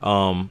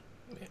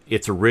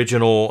 It's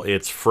original,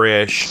 it's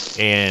fresh,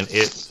 and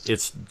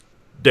it's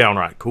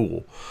downright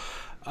cool.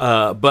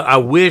 But I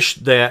wish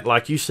that,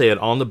 like you said,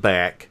 on the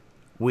back,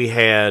 we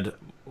had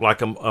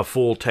like a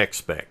full tech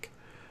spec.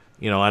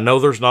 I know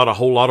there's not a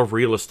whole lot of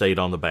real estate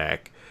on the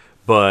back,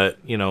 but,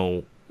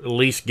 at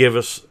least give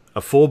us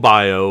a full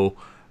bio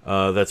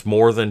that's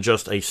more than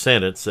just a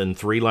sentence in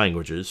 3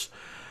 languages.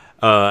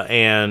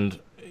 And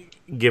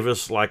give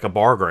us like a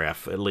bar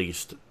graph at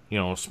least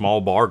a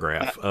small bar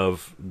graph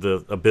of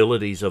the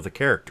abilities of the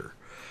character.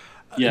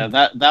 Yeah,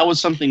 that was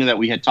something that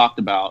we had talked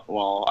about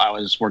while I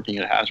was working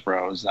at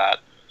Hasbro, is that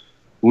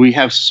we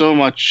have so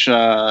much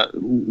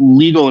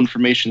legal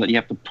information that you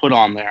have to put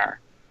on there,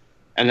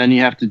 and then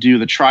you have to do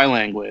the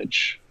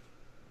tri-language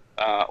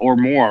or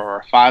more, or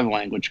a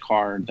 5-language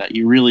card, that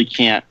you really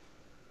can't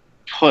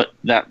put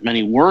that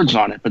many words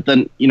on it. But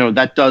then,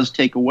 that does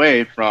take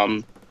away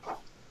from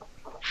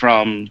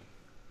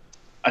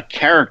a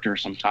character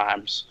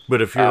sometimes.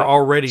 But if you're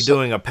already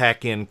doing a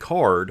pack-in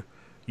card,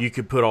 you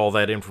could put all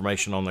that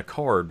information on the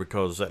card,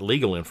 because that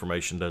legal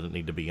information doesn't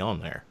need to be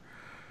on there.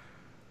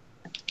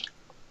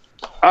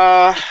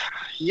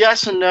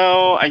 Yes and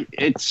no. I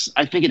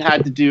think it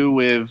had to do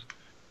with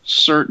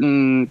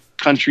certain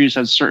countries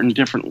had certain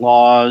different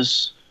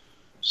laws.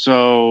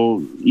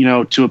 So,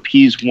 to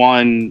appease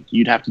one,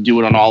 you'd have to do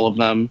it on all of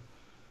them,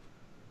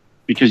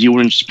 because you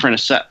wouldn't just print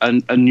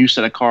a new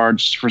set of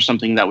cards for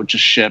something that would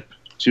just ship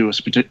to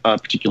a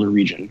particular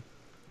region.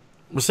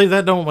 Well, see,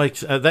 that don't make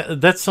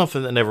that's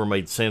something that never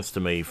made sense to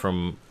me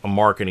from a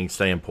marketing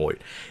standpoint.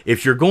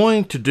 If you're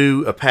going to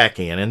do a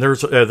pack-in, and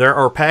there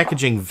are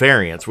packaging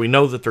variants, we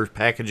know that there's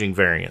packaging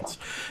variants.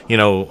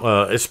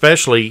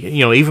 Especially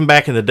even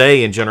back in the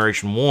day in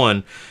Generation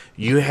 1,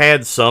 you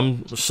had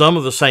some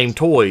of the same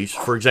toys.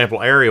 For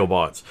example, aerial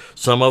bots.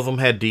 Some of them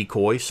had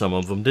decoys, some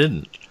of them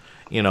didn't.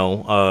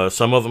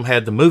 Some of them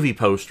had the movie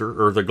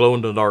poster or the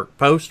glow-in-the-dark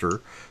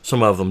poster.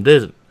 Some of them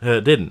didn't.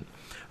 And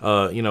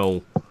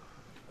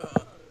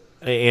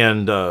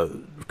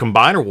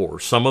Combiner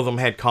Wars. Some of them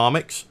had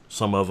comics,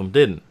 some of them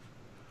didn't.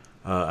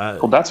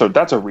 Well,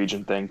 that's a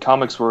region thing.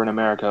 Comics were in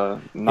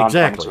America.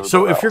 Exactly.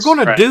 So if you're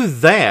going to do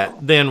that,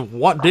 then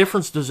what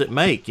difference does it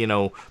make?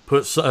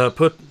 Put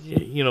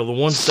the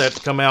ones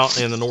that come out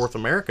in the North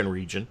American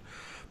region,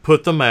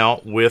 put them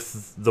out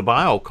with the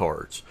bio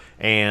cards.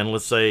 And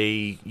let's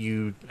say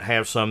you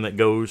have some that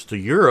goes to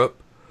Europe,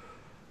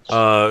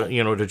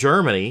 to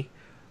Germany.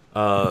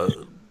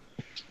 Either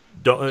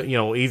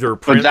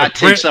print. But that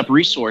takes up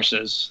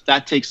resources.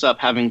 That takes up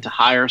having to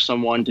hire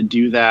someone to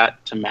do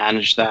that, to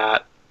manage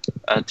that.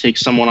 Take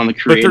someone on the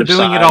creative side. But they're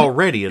doing it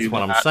already. Is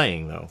what I'm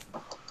saying, though.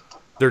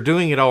 They're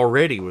doing it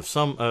already with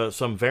some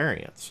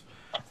variants,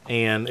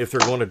 and if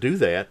they're going to do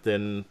that,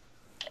 then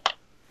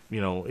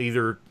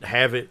either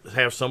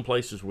have some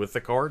places with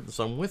the card and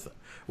some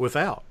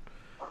without.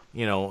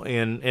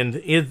 And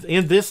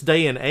in this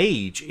day and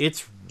age,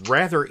 it's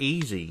rather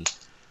easy.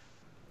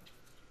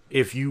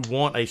 If you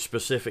want a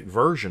specific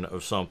version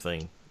of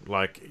something,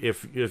 like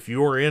if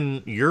you're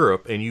in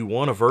Europe and you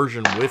want a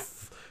version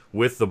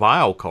with the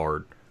bio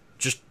card,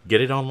 just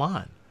get it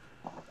online.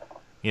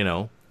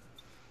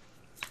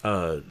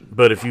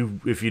 But if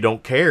you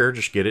don't care,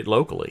 just get it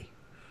locally.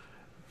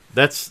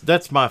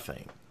 That's my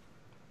thing.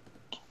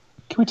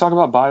 Can we talk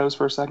about bios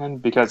for a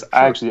second? Because sure.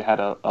 I actually had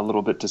a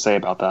little bit to say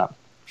about that.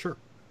 Sure.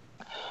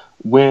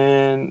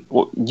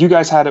 You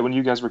guys had it when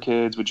you guys were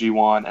kids with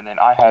G1, and then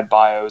I had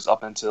bios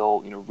up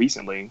until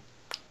recently.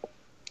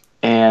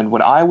 And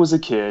when I was a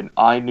kid,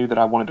 I knew that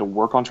I wanted to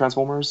work on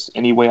Transformers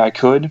any way I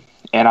could,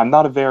 and I'm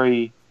not a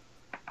very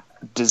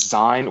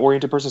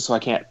design-oriented person, so I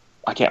can't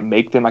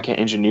make them, I can't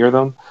engineer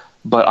them,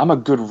 but I'm a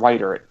good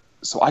writer,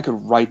 so I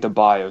could write the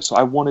bios. So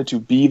I wanted to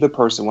be the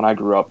person when I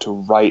grew up to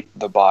write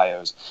the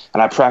bios,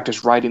 and I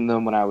practiced writing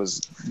them when I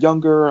was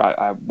younger.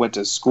 I went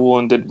to school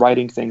and did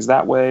writing things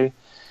that way.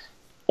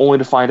 Only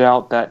to find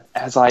out that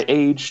as I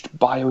aged,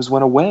 bios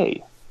went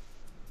away.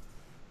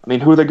 I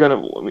mean, who are they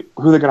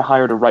gonna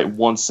hire to write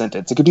one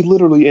sentence? It could be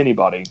literally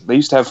anybody. They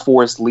used to have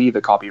Forrest Lee,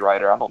 the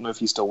copywriter. I don't know if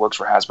he still works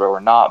for Hasbro or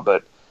not,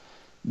 but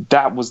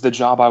that was the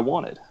job I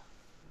wanted.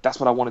 That's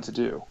what I wanted to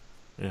do.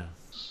 Yeah.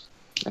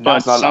 And now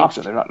it's not an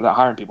option. They're not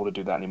hiring people to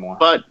do that anymore.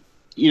 But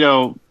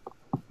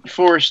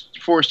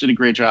Forrest did a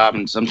great job,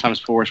 and sometimes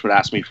Forrest would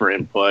ask me for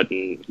input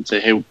and say,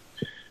 "Hey,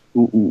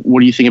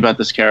 what do you think about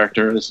this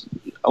character?"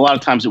 A lot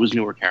of times it was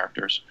newer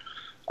characters.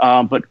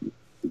 But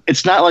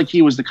it's not like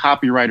he was the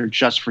copywriter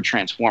just for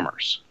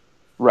Transformers.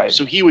 Right.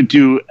 So he would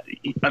do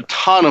a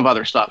ton of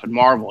other stuff in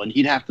Marvel, and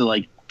he'd have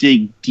to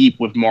dig deep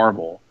with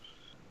Marvel.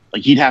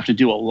 He'd have to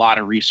do a lot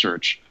of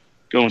research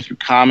going through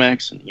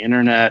comics and the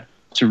internet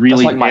to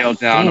really nail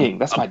down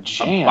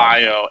a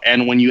bio.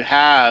 And when you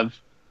have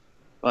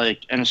an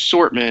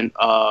assortment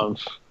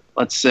of,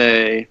 let's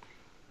say,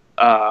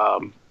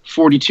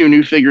 42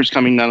 new figures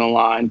coming down the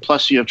line,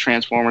 plus you have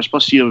Transformers,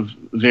 plus you have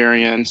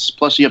variants,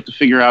 plus you have to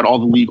figure out all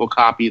the legal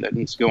copy that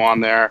needs to go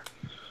on there.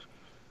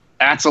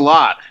 That's a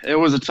lot. It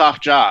was a tough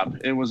job.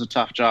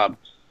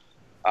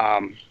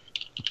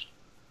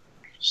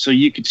 So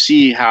you could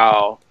see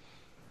how,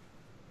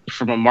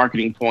 from a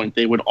marketing point,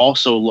 they would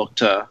also look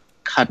to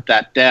cut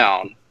that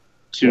down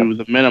to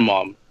the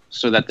minimum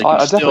so that they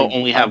can still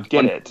only have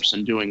one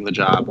person doing the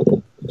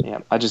job. Yeah,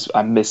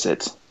 I miss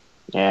it.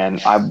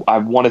 And I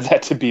wanted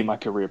that to be my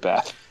career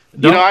path.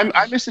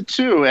 I miss it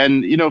too.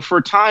 And, for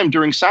a time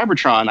during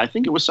Cybertron, I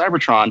think it was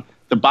Cybertron,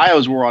 the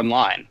bios were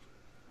online,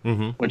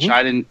 which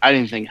I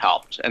didn't think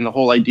helped. And the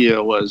whole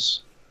idea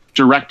was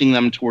directing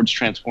them towards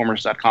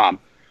Transformers.com.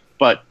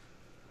 But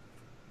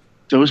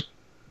those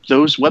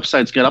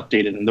websites get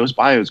updated and those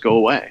bios go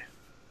away.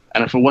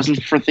 And if it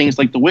wasn't for things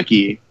like the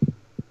wiki,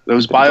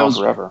 those bios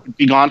would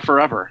be gone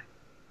forever.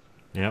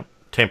 Yep,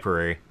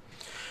 temporary.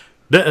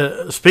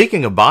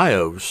 Speaking of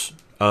bios,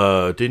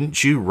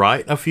 didn't you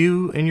write a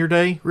few in your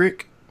day,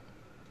 Rick?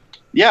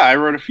 Yeah, I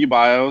wrote a few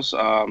bios.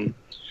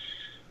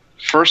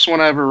 First one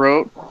I ever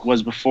wrote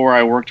was before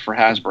I worked for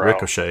Hasbro.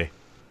 Ricochet.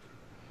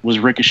 Was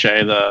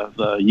Ricochet,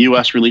 the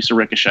U.S. release of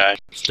Ricochet.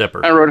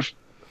 Stepper.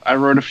 I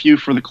wrote a few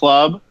for the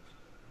club,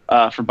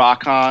 for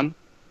BotCon,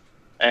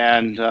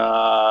 and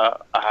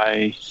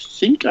I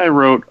think I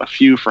wrote a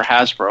few for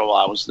Hasbro while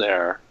I was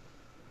there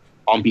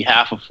on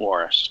behalf of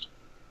Forrest.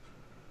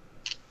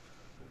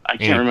 I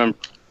can't remember.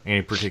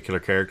 Any particular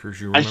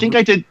characters you remember?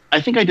 I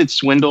think I did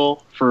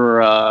Swindle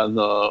for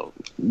the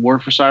War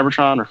for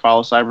Cybertron or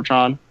Follow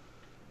Cybertron.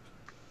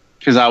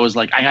 Because I was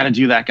like, I got to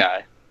do that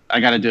guy. I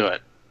got to do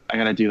it. I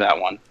got to do that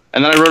one.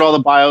 And then I wrote all the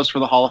bios for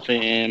the Hall of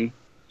Fame.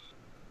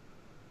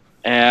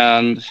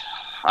 And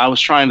I was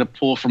trying to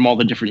pull from all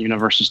the different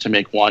universes to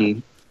make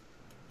one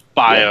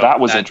bio. Yeah, that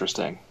was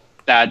interesting.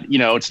 That,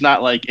 it's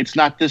not like, it's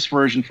not this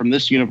version from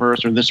this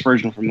universe or this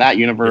version from that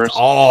universe. It's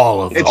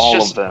all of them.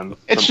 All of them.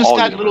 It's just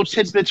got little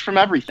tidbits from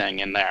everything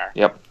in there.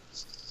 Yep.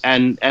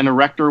 And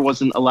Erector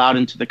wasn't allowed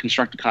into the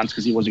Constructicons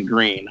because he wasn't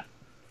green.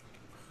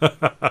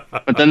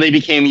 But then they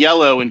became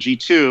yellow in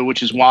G2,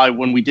 which is why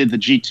when we did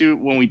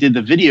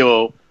the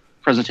video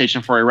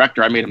presentation for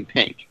Erector, I made him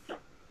pink.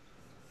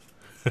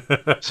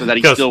 So that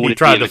he still would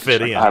try to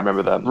fit in. I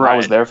remember that. Right. I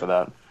was there for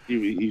that.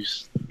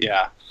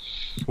 Yeah.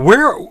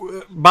 Where,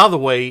 by the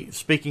way,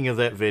 speaking of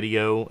that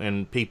video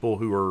and people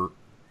who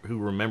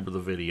remember the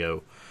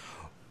video,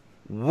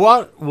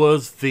 what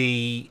was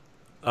the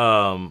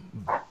cartoon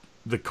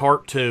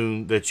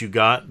that you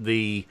got?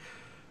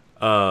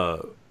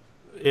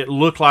 It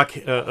looked like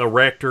a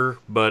Erector,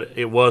 but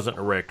it wasn't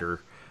Erector.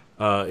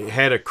 It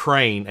had a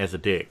crane as a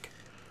dick.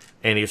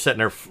 And he was sitting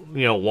there,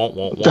 want.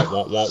 Oh,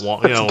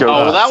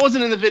 well, that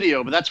wasn't in the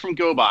video, but that's from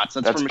GoBots.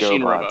 That's from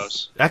Machine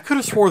Robos. I could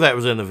have swore that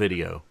was in the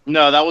video.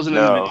 No, that wasn't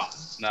in the video.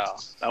 No,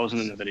 that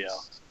wasn't in the video.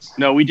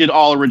 No, we did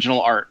all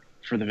original art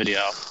for the video.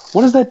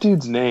 What is that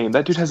dude's name?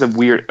 That dude has a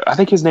weird... I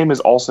think his name is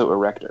also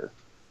Erector.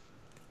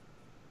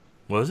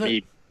 Was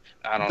it?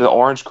 I don't know. The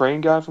orange crane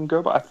guy from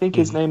GoBot? I think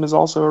his name is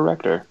also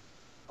Erector.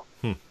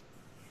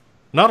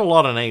 Not a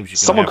lot of names you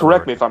can Someone have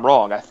correct me if I'm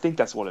wrong. I think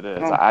that's what it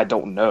is. I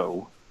don't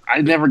know.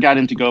 I never got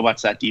into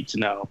GoBots that deep to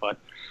know, but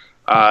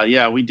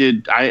yeah, we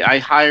did. I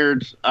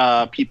hired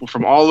people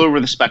from all over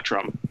the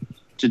spectrum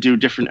to do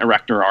different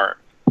Erector art.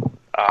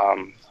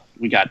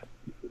 We got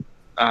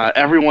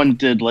everyone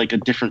did like a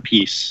different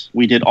piece.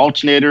 We did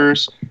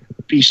alternators,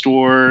 Beast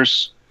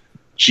Wars,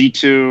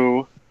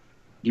 G2,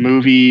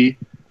 movie,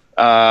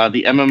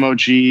 the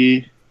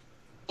MMOG.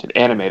 Did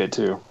animated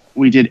too.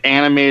 We did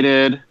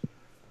animated.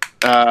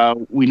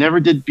 We never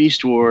did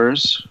Beast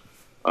Wars.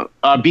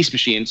 Beast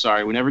Machines,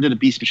 sorry. We never did a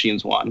Beast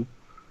Machines one.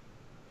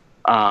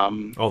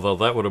 Although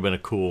that would have been a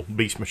cool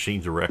Beast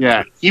Machines Erector.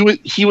 Yeah,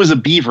 he was a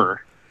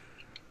beaver.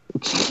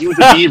 He was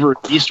a beaver in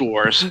Beast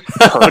Wars,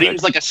 but he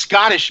was like a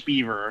Scottish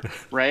beaver,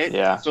 right?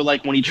 Yeah. So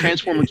like when he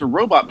transformed into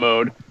robot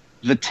mode,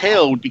 the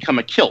tail would become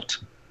a kilt.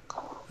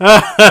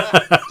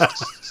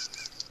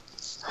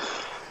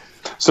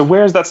 So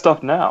where's that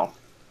stuff now?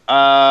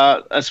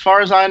 As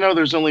far as I know,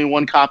 there's only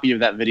one copy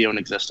of that video in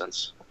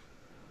existence.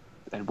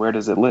 And where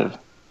does it live?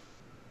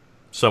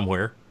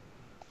 Somewhere.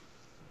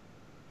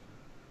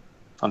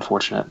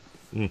 Unfortunate.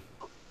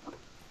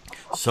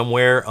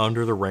 Somewhere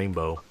under the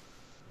rainbow.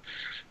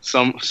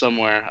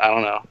 Somewhere, I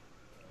don't know.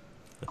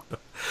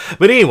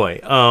 But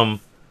anyway,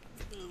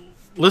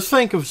 let's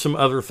think of some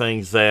other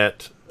things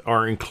that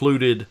are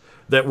included,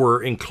 that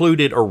were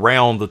included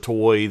around the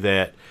toy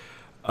that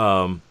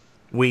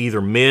we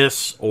either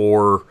miss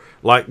or,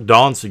 like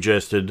Don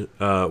suggested,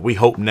 we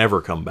hope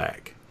never come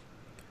back.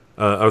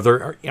 Are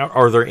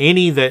there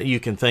any that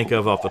you can think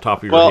of off the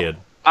top of your head?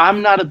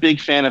 I'm not a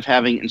big fan of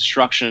having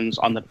instructions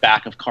on the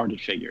back of carded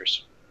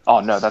figures. Oh,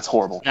 no, that's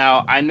horrible.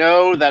 Now, I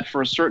know that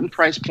for a certain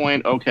price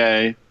point,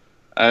 okay,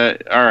 all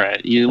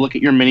right, you look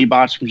at your mini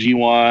bots from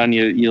G1,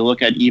 you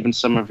look at even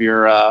some of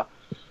your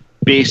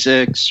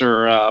basics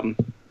or,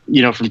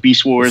 from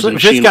Beast Wars. So and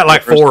if it's got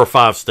like 4 or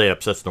 5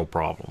 steps, that's no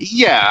problem.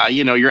 Yeah,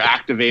 your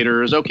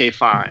activators, okay,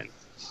 fine.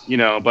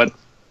 But,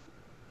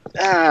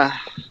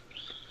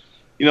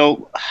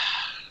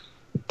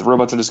 the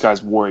Robots in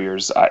Disguise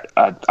Warriors,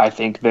 I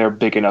think they're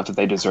big enough that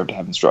they deserve to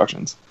have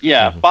instructions.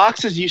 Yeah,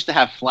 boxes used to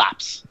have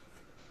flaps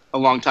a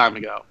long time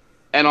ago.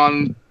 And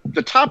on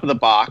the top of the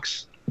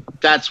box,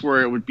 that's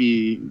where it would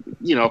be,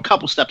 a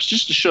couple steps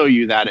just to show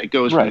you that it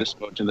goes from this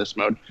mode to this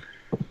mode.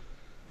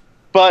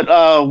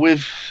 But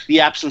with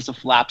the absence of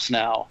flaps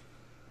now,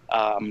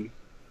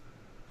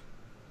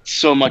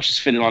 so much is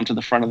fitted onto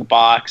the front of the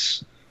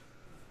box.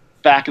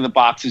 Back of the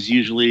box is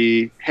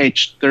usually, hey,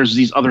 there's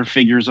these other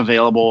figures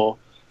available.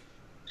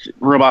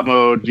 Robot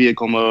mode,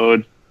 vehicle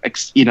mode,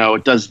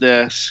 it does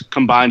this,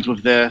 combines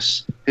with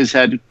this, his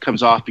head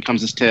comes off,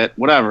 becomes his tit,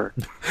 whatever.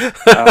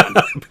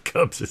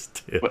 Becomes his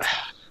tit.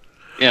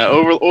 Yeah,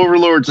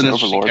 Overlord's an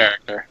interesting Overlord.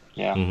 character.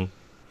 Yeah. Mhm.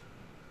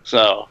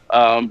 So,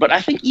 but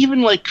I think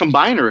even like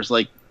combiners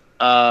like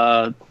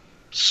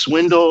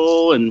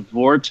Swindle and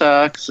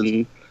Vortex,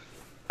 and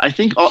I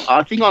think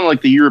on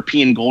like the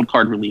European gold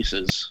card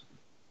releases,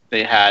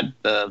 they had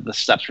the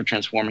steps for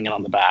transforming it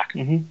on the back.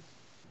 Mm-hmm.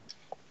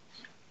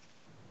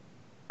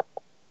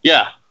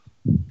 Yeah,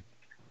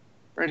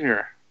 right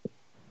here.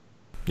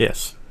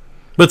 Yes.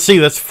 But see,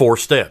 that's 4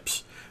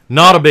 steps.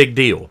 Not a big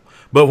deal.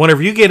 But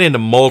whenever you get into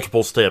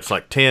multiple steps,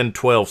 like 10,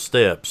 12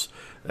 steps,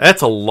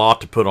 that's a lot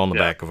to put on the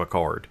back of a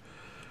card.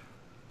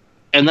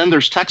 And then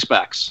there's tech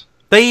specs.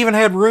 They even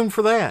had room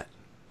for that.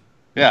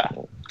 Yeah,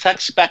 tech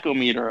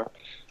specometer.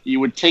 You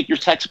would take your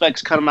tech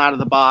specs, cut them out of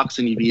the box,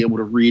 and you'd be able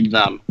to read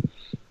them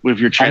with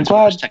your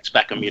Transformers tech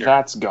specometer.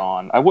 That's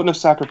gone. I wouldn't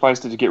have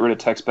sacrificed it to get rid of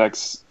tech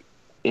specs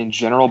in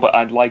general, but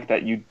I'd like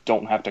that you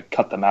don't have to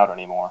cut them out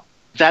anymore.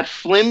 That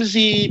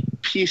flimsy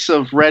piece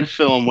of red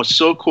film was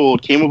so cool.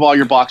 It came with all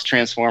your box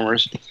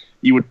Transformers.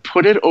 You would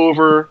put it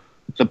over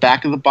the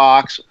back of the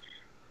box,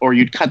 or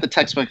you'd cut the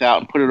tech spec out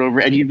and put it over,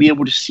 and you'd be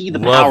able to see the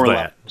power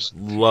levels.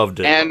 Loved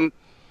it. And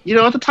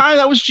at the time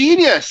that was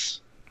genius.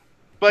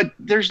 But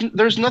there's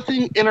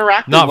nothing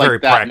interactive Not like very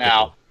that practical.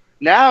 now.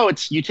 Now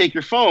it's you take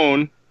your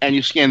phone and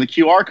you scan the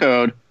QR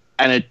code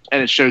and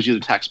it shows you the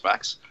tech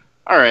specs.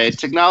 All right,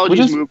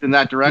 technology's moved in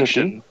that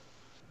direction,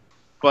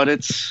 but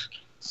it's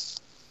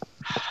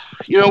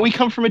we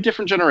come from a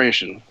different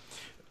generation.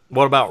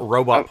 What about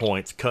robot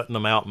points, cutting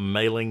them out and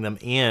mailing them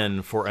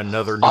in for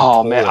another new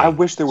Oh toy? man, I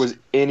wish there was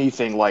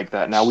anything like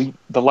that. Now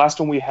the last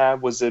one we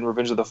had was in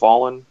Revenge of the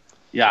Fallen.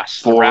 Yes,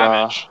 For the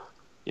Ravage.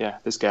 yeah,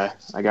 this guy.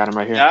 I got him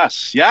right here.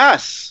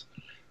 Yes.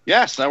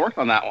 I worked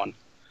on that one.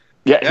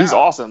 Yeah, he's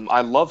awesome.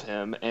 I love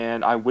him,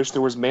 and I wish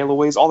there was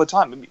mail-aways all the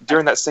time. I mean,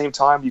 during that same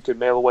time, you could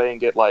mail away and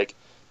get like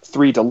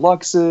 3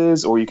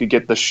 deluxes, or you could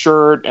get the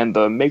shirt and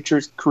the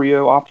Matrix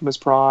Creo Optimus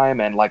Prime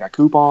and like a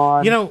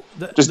coupon.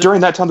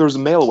 During that time, there was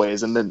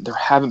mail-aways, and then there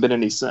haven't been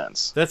any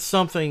since. That's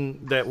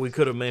something that we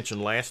could have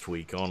mentioned last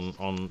week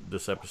on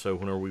this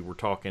episode whenever we were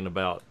talking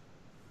about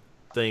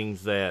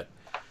things that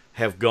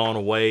have gone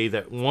away,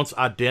 that once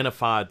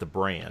identified the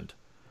brand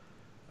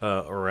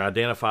or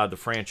identified the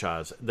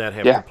franchise, that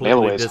have completely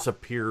mail-aways.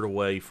 disappeared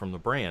away from the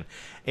brand.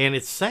 And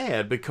it's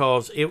sad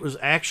because it was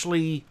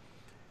actually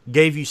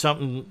gave you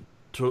something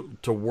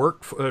to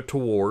work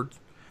toward.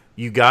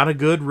 You got a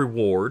good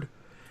reward,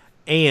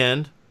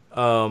 and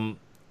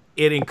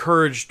it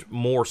encouraged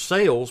more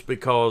sales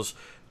because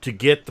to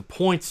get the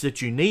points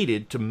that you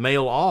needed to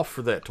mail off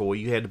for that toy,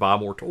 you had to buy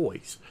more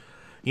toys.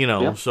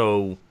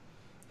 So...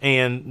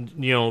 And,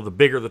 the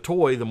bigger the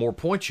toy, the more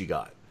points you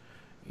got.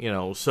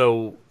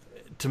 So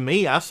to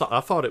me, I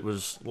thought it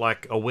was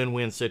like a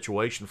win-win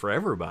situation for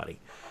everybody.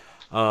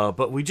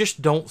 But we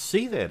just don't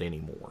see that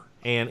anymore.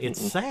 And it's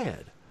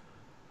sad.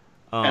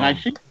 And I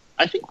think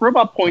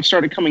Robot Points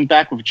started coming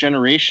back with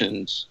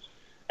Generations.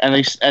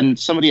 And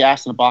somebody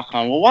asked in the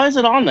BotCon, well, why is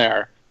it on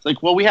there? It's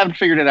like, well, we haven't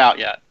figured it out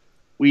yet.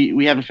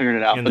 We haven't figured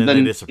it out. And but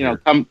then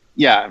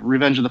then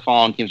Revenge of the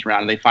Fallen came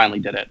around, and they finally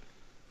did it.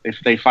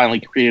 They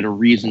finally created a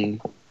reason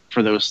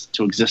for those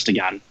to exist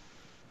again.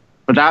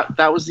 But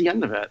that was the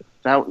end of it.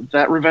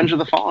 That Revenge of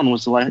the Fallen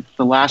was the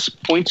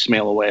last points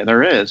mail away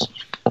there is.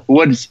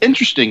 What's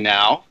interesting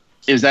now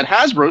is that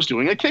Hasbro's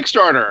doing a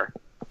Kickstarter.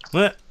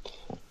 What?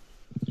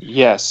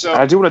 Yes, so,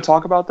 I do want to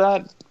talk about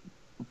that,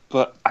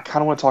 but I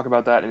kind of want to talk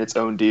about that in its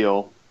own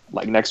deal,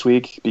 like next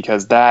week,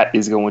 because that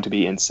is going to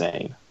be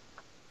insane.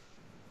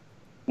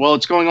 Well,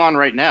 it's going on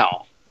right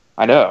now.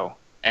 I know.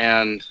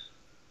 And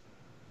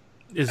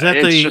is that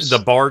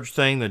the barge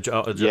thing? The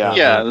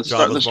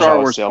Star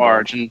Wars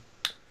barge,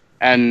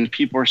 and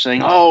people are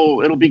saying,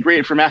 "Oh, it'll be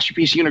great for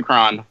Masterpiece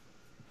Unicron."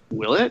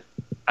 Will it?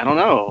 I don't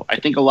know. I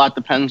think a lot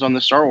depends on the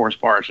Star Wars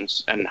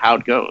barge and how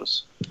it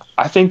goes.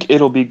 I think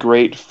it'll be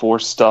great for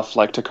stuff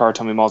like Takara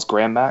Tomima's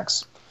Grand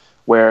Max,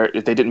 where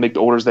if they didn't make the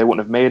orders, they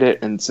wouldn't have made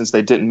it, and since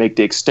they didn't make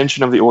the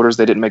extension of the orders,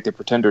 they didn't make the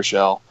Pretender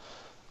shell.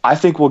 I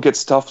think we'll get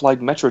stuff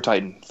like Metro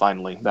Titan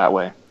finally that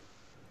way.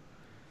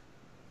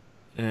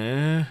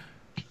 And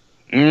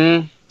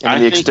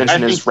the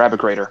extension is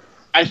Rabbit Crater.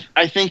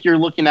 I think you're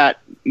looking at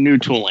new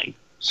tooling,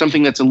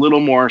 something that's a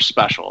little more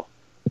special.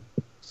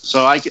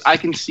 So I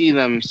can see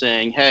them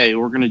saying, "Hey,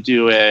 we're going to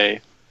do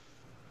a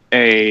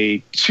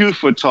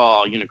 2-foot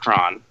tall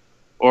Unicron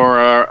or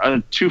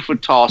a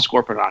 2-foot tall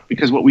Scorponok,"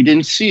 because what we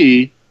didn't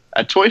see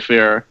at Toy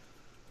Fair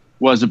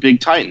was a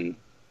big Titan.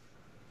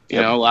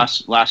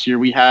 Last year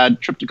we had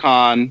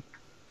Trypticon.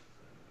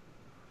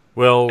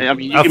 Well, I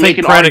mean, you can make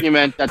an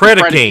argument that the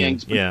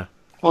Predakings, yeah.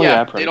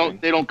 Well,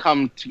 they don't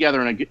come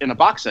together in a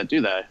box set, do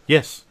they?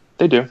 Yes,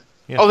 they do.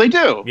 Yeah. Oh, they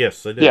do.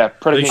 Yes, they do. Yeah,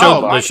 they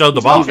showed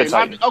the box. Okay,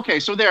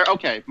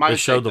 my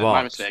mistake.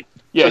 My mistake.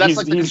 Yeah,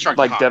 so he's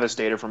like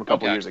Devastator from a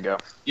couple years ago.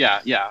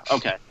 Yeah.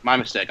 Okay, my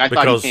mistake. I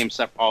thought he came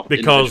separate.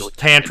 Because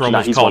Tantrum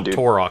is called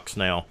Torox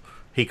now.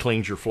 He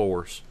cleans your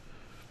floors.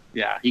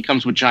 Yeah, he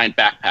comes with giant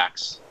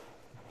backpacks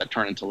that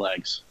turn into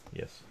legs.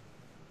 Yes.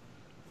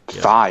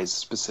 Thighs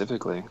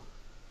specifically.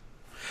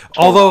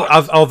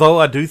 Although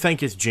I do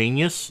think it's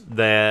genius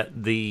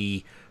that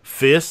the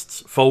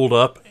fists fold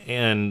up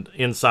and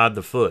inside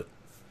the foot,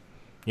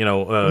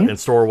 and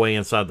store away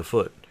inside the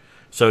foot.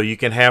 So you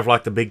can have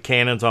like the big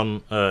cannons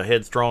on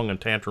Headstrong and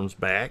Tantrum's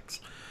backs,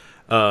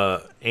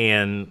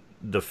 and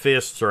the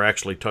fists are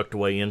actually tucked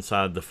away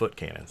inside the foot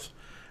cannons,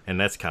 and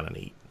that's kind of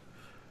neat.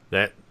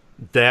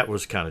 That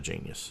was kind of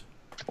genius.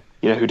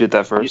 You know who did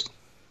that first?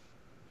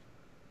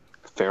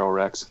 Feral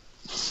Rex.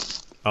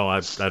 Oh,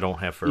 I don't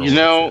have Feral Rex.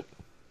 Yet.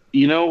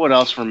 You know what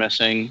else we're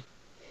missing,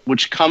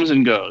 which comes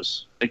and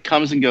goes. It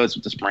comes and goes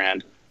with this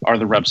brand, are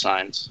the rub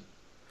signs.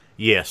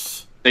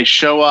 Yes. They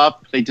show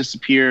up, they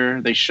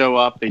disappear. They show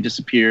up, they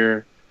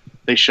disappear.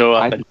 They show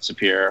up, and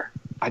disappear.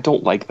 I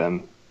don't like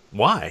them.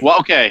 Why? Well,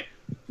 okay.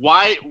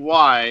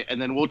 Why? And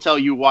then we'll tell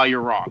you why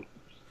you're wrong.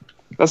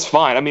 That's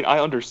fine. I mean, I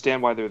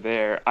understand why they're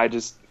there. I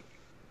just,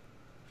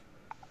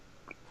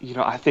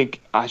 I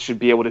think I should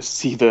be able to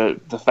see the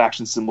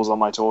faction symbols on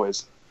my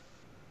toys.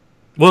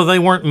 Well, they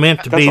weren't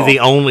meant to be the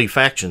only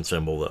faction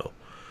symbol, though.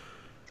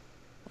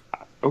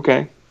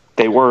 Okay,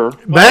 they were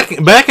back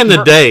in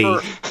the day.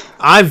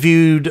 I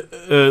viewed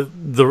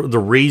the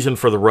reason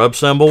for the rub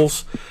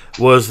symbols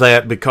was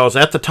that because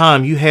at the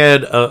time you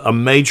had a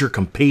major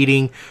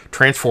competing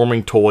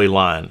transforming toy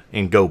line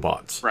in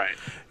GoBots, right?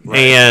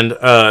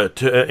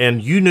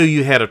 And you knew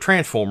you had a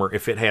transformer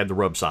if it had the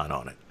rub sign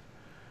on it.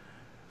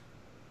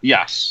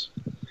 Yes,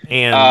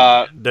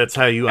 and that's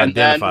how you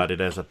identified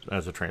it as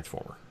a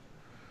transformer.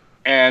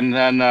 And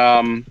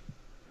then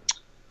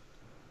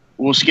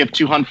we'll skip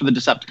to Hunt for the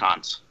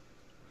Decepticons,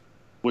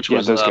 which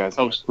was those guys.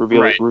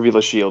 Reveal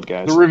the shield,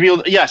 guys.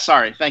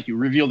 Thank you.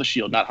 Reveal the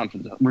shield, not Hunt for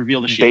the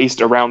Reveal the shield.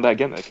 Based around that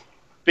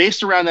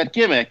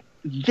gimmick.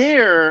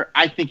 There,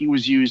 I think it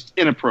was used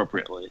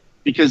inappropriately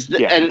because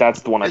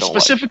that's the one I don't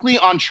specifically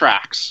on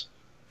tracks,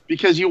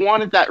 because you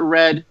wanted that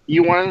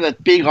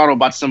big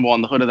Autobot symbol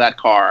on the hood of that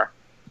car,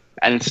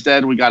 and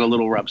instead we got a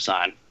little rub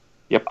sign.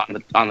 Yep.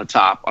 On the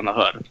top, on the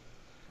hood.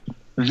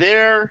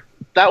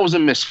 That was a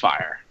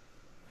misfire.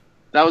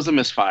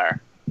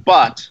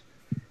 But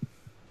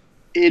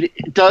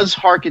it does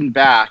harken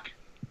back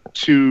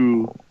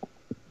to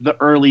the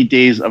early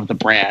days of the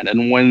brand,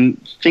 and when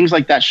things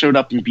like that showed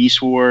up in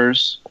Beast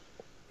Wars,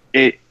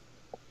 it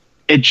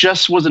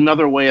just was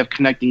another way of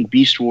connecting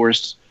Beast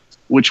Wars,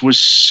 which was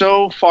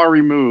so far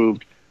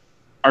removed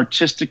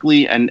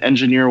artistically and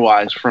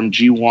engineer-wise from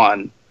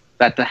G1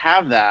 that to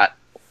have that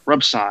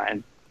rub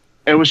sign,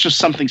 it was just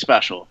something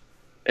special.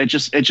 It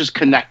just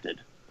connected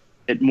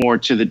it more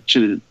to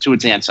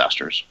its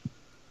ancestors.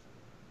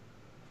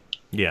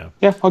 Yeah,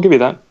 I'll give you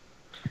that.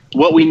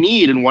 What we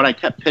need and what I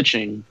kept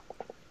pitching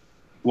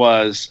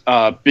was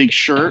a big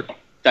shirt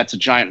that's a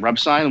giant rub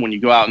sign. When you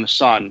go out in the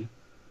sun,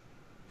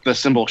 the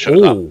symbol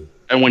shows up,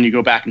 and when you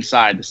go back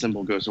inside, the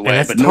symbol goes away.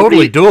 And that's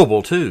totally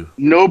doable too.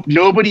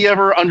 Nobody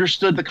ever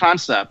understood the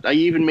concept. I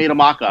even made a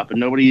mock-up, and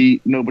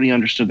nobody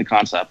understood the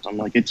concept. I'm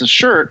like, it's a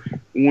shirt.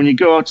 When you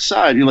go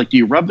outside, you're like, do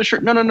you rub the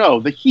shirt? No.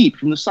 The heat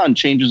from the sun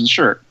changes the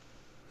shirt,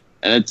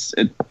 and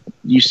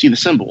you see the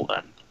symbol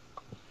then.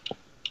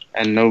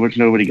 And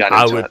nobody got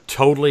into it. I would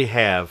totally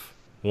have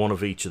one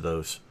of each of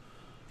those.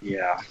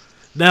 Yeah.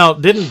 Now,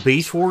 didn't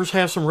Beast Wars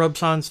have some rub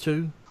signs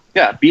too?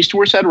 Yeah, Beast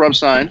Wars had rub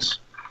signs.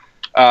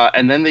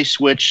 And then they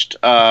switched,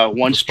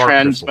 once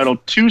Transmetal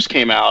 2s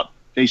came out,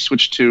 they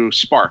switched to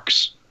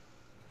Sparks,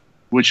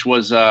 which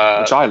was...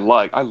 which I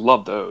like. I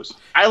love those.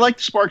 I like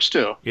the Sparks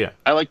too. Yeah.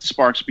 I like the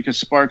Sparks because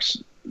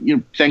Sparks,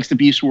 thanks to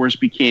Beast Wars,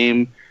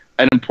 became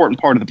an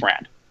important part of the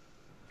brand.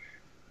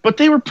 But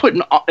they were put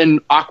in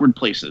awkward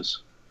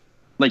places.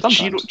 Like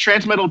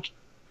Transmetal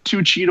 2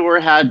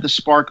 Cheetor had the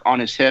spark on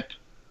his hip.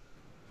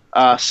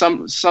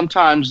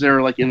 Sometimes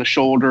they're like in the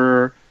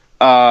shoulder.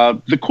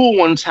 The cool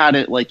ones had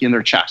it like in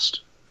their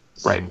chest,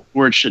 right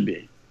where it should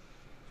be.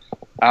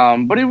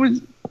 But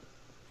the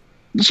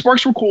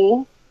sparks were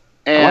cool,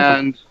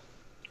 and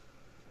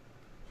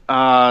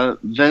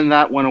then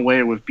that went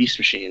away with Beast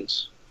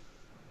Machines.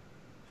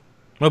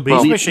 Well,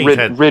 Beast Machines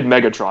had Rid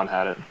Megatron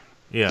had it.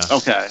 Yeah.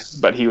 Okay.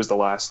 But he was the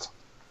last.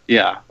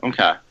 Yeah.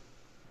 Okay.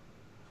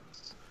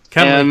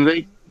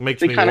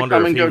 Makes me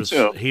wonder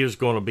if he was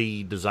going to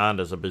be designed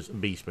as a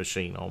Beast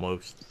Machine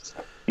almost.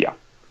 Yeah.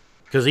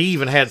 Because he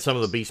even had some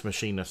of the Beast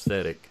Machine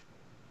aesthetic.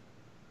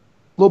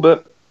 A little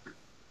bit.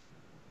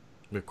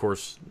 Of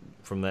course,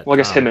 from that. Well, I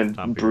guess him and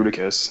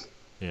Bruticus.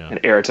 Yeah.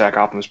 And Air Attack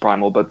Optimus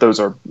Primal, but those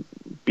are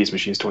Beast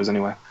Machines toys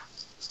anyway.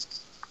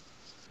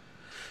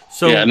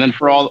 So yeah, and then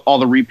for all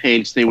the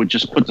repaints, they would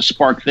just put the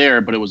spark there,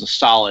 but it was a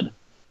solid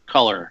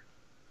color,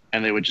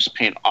 and they would just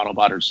paint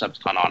Autobot or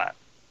Decepticon on it.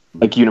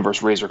 Like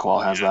Universe Razor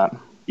Claw has that.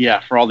 Yeah,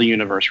 for all the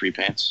Universe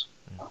repaints.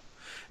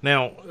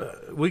 Now,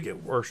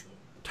 our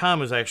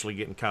time is actually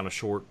getting kind of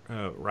short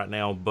right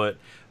now, but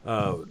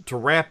to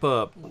wrap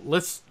up,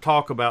 let's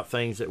talk about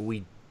things that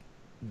we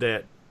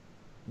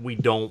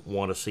don't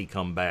want to see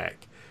come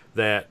back.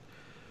 That,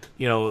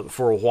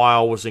 for a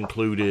while was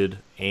included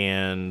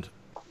and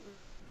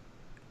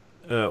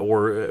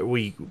or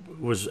we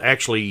was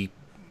actually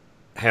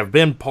have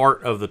been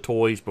part of the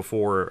toys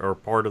before or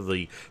part of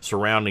the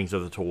surroundings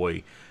of the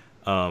toy,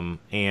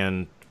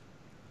 and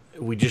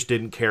we just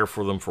didn't care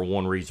for them for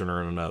one reason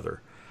or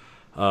another.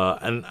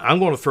 And I'm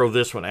going to throw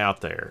this one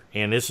out there,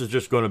 and this is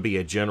just going to be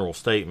a general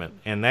statement,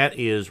 and that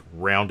is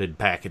rounded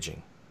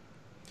packaging.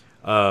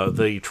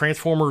 The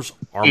Transformers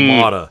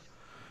Armada,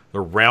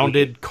 the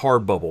rounded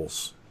card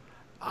bubbles.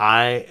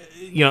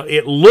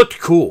 It looked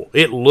cool.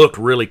 It looked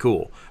really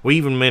cool. We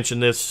even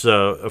mentioned this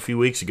a few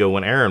weeks ago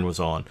when Aaron was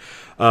on.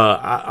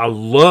 I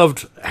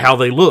loved how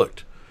they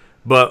looked.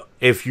 But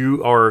if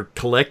you are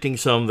collecting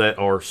some that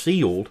are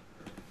sealed,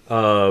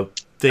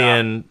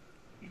 then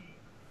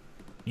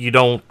you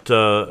don't.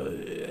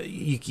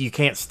 You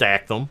can't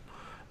stack them.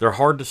 They're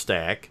hard to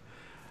stack.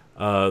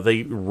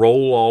 They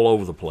roll all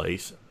over the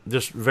place.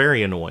 Just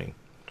very annoying.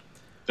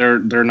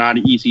 They're not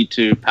easy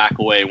to pack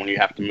away when you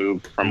have to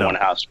move from one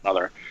house to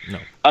another.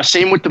 No.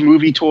 Same with the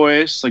movie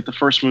toys. Like the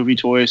first movie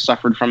toys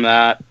suffered from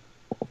that,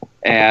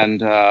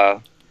 and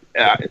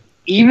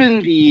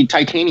even the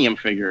titanium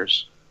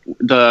figures,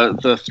 the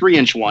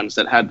 3-inch ones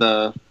that had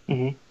the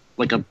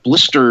like a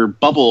blister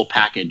bubble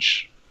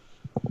package,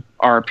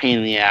 are a pain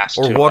in the ass.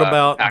 Or what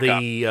about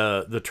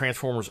the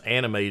Transformers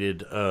animated,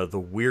 the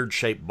weird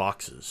shaped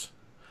boxes?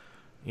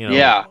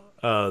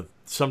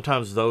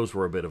 Sometimes those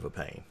were a bit of a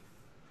pain.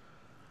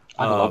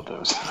 I love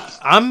those.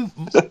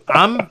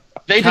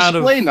 They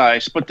display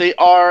nice, but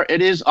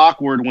it is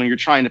awkward when you're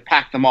trying to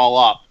pack them all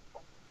up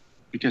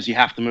because you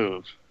have to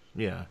move.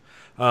 Yeah.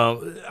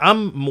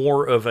 I'm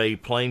more of a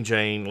plain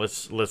Jane.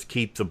 Let's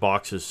keep the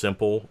boxes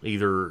simple.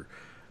 Either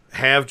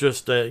have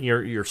just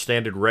your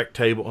standard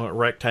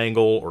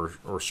rectangle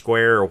or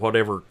square or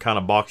whatever kind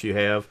of box you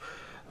have.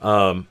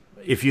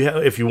 If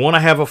you want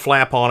to have a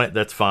flap on it,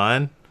 that's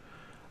fine.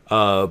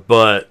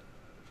 But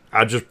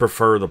I just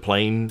prefer the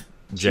plain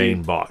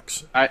Jane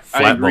box. I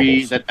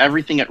agree that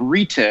everything at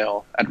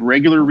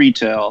regular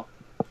retail,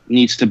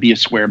 needs to be a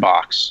square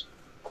box.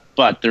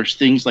 But there's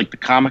things like the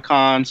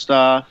Comic-Con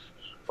stuff,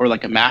 or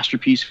like a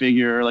Masterpiece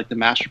figure, like the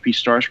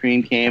Masterpiece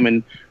Starscream came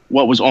in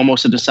what was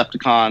almost a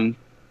Decepticon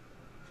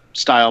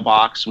style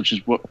box, which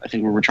is what I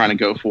think we were trying to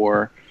go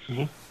for.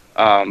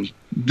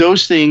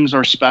 Those things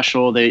are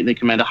special. They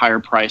command a higher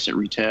price at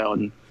retail,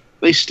 and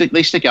they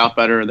stick out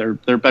better.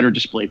 They're better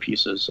display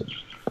pieces.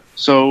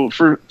 So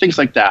for things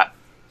like that,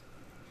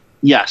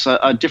 yes,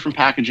 a different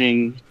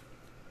packaging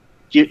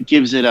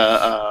gives it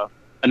an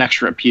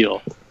extra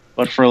appeal.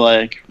 But for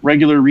like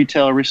regular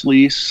retail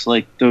release,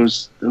 like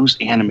those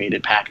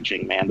animated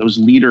packaging, man, those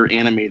leader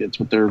animateds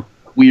with their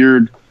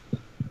weird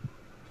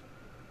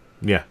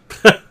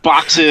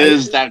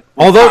boxes that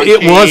although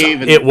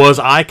it was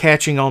eye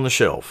catching on the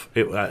shelf,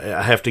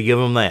 I have to give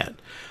them that.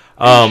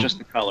 Just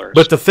the colors.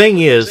 But the thing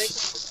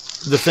is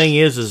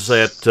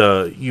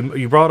that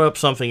you brought up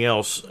something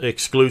else,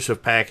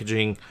 exclusive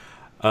packaging,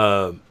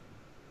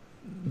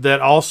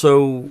 that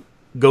also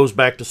goes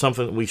back to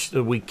something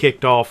that we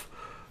kicked off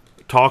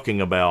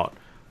talking about,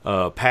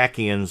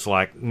 pack-ins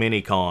like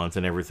mini-cons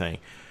and everything.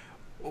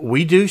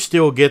 We do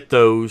still get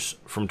those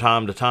from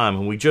time to time,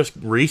 and we just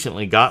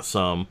recently got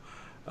some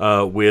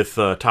with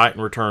Titan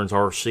Returns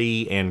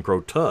RC and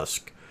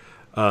Grotesque.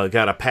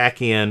 Got a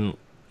pack-in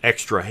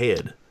extra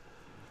head.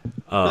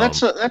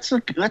 That's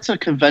a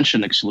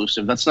convention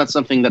exclusive. That's not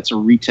something that's a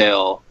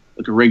retail,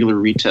 like a regular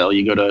retail.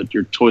 You go to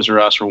your Toys R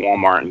Us or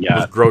Walmart and get.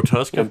 Was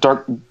Grotesque?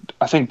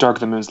 I think Dark of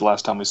the Moon's the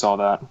last time we saw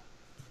that.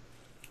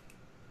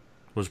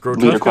 Was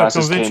Grotesque a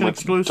convention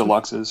exclusive?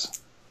 Deluxes.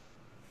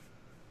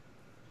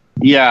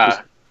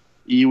 Yeah,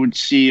 you would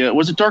see.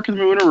 Was it Dark of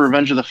the Moon or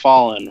Revenge of the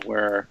Fallen?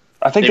 Where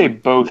I think they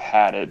both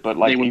had it, but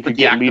like you could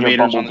get Leader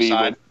Bumblebee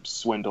with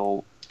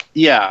Swindle.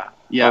 Yeah.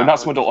 Or not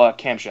Swindle,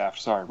 Camshaft.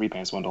 Sorry,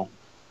 Repaint Swindle.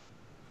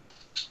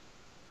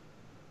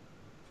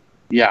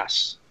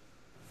 Yes.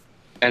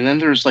 And then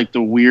there's like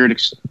the weird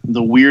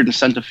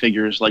incentive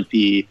figures, like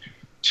the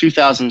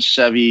 2000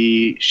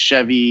 Chevy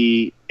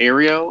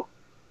Aereo.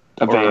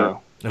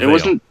 Aveo. It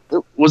wasn't.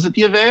 Was it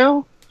the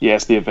Aveo?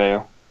 Yes, the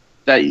Aveo.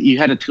 That you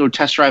had to go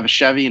test drive a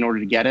Chevy in order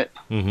to get it,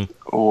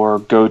 or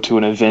go to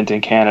an event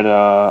in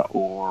Canada,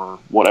 or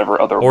whatever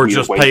other. Or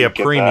just pay a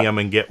premium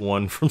and get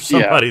one from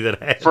somebody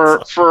that has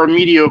for a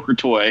mediocre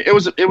toy. It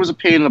was a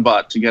pain in the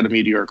butt to get a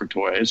mediocre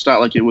toy. It's not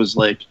like it was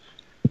like,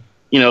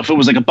 if it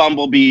was like a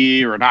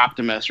Bumblebee or an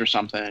Optimus or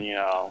something,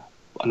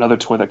 Another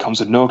toy that comes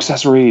with no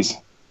accessories.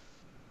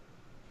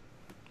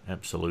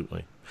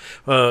 Absolutely.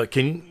 But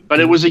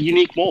it was a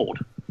unique mold.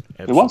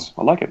 Absolutely. It was.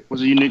 I like it. It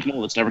was a unique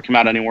mold that's never come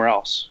out anywhere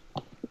else.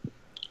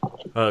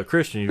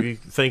 Christian, if you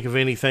think of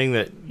anything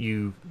that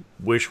you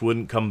wish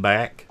wouldn't come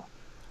back,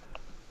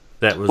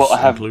 that was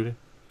included?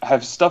 I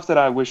have stuff that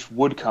I wish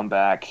would come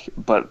back,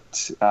 but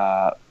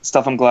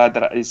stuff I'm glad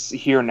that is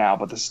here now.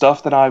 But the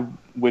stuff that I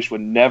wish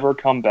would never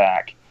come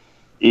back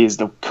is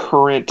the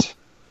current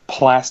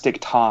plastic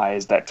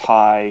ties that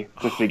tie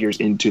the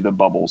figures into the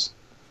bubbles.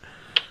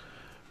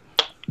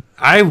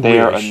 They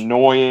are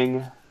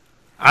annoying.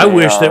 I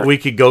wish that we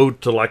could go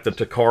to like the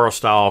Takara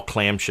style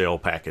clamshell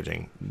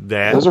packaging.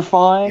 Those are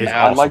fine. Awesome.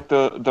 I like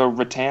the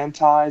rattan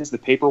ties, the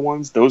paper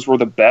ones. Those were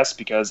the best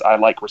because I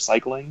like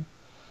recycling.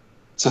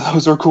 So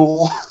those are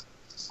cool.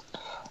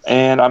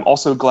 And I'm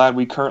also glad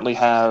we currently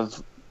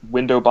have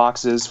window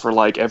boxes for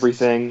like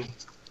everything,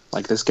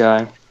 like this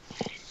guy.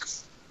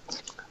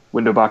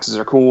 Window boxes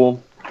are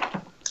cool.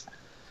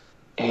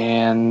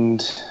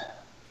 And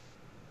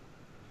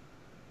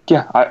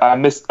yeah, I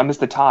miss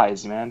the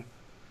ties, man.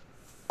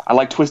 I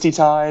like twisty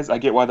ties. I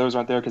get why those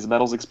aren't there because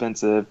metal's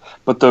expensive.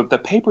 But the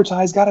paper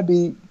ties got to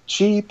be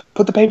cheap.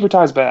 Put the paper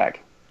ties back.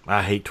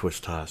 I hate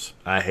twist ties.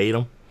 I hate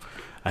them.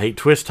 I hate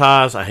twist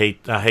ties. I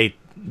hate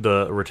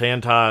the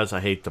rattan ties. I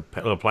hate the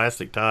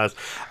plastic ties.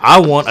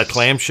 I want a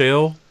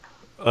clamshell.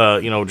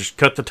 Just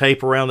cut the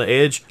tape around the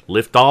edge,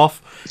 lift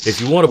off. If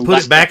you want to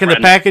put it back in the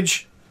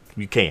package,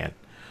 you can.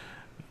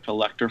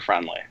 Collector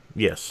friendly.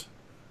 Yes.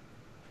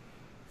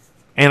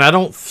 And I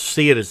don't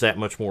see it as that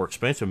much more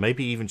expensive.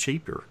 Maybe even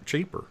cheaper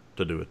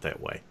to do it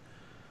that way.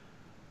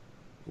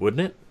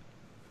 Wouldn't it?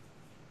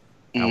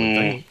 I would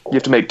think. You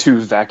have to make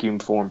 2 vacuum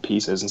form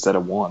pieces instead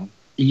of 1.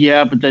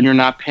 Yeah, but then you're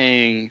not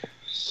paying.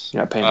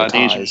 You're not paying the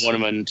ties. Asian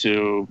woman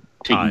to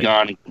take a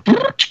gun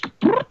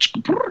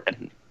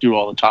and do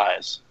all the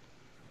ties.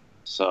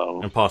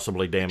 So and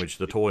possibly damage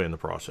the toy in the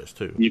process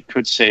too. You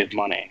could save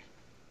money.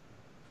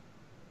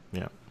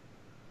 Yeah,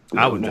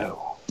 I would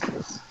know.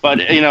 But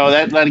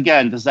that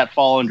again, does that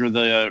fall under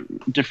the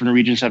different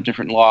regions have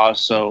different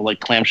laws? So like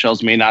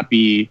clamshells may not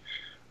be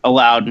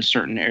allowed in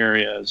certain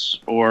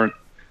areas, or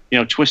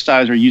twist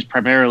ties are used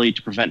primarily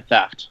to prevent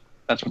theft.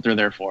 That's what they're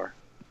there for.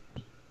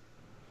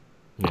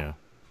 Yeah.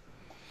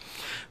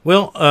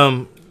 Well,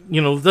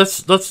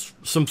 that's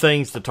some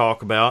things to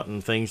talk about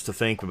and things to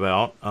think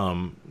about.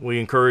 We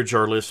encourage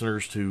our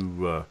listeners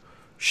to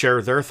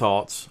share their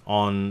thoughts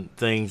on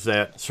things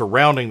that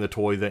surrounding the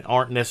toy that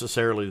aren't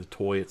necessarily the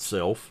toy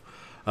itself,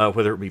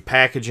 whether it be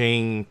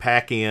packaging,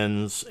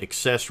 pack-ins,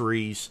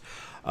 accessories,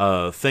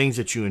 things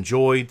that you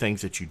enjoyed,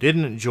 things that you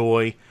didn't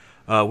enjoy.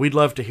 We'd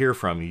love to hear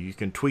from you. You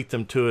can tweet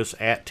them to us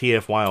at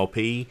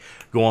TFYLP.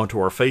 Go on to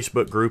our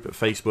Facebook group at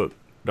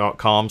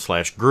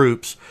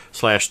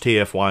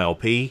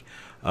facebook.com/groups/TFYLP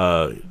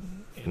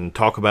and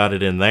talk about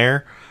it in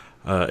there.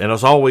 And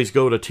as always,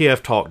 go to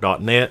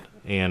tftalk.net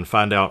and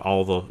find out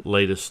all the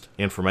latest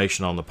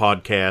information on the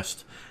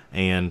podcast.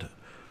 And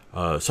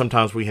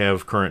sometimes we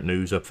have current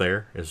news up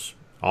there, as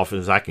often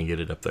as I can get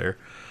it up there.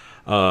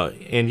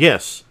 And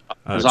yes,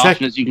 as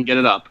often as you can get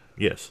it up.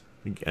 Yes,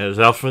 as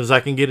often as I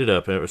can get it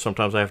up.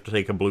 Sometimes I have to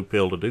take a blue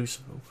pill to do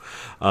so.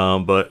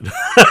 But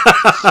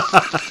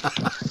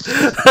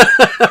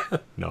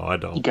no, I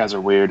don't. You guys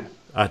are weird.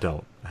 I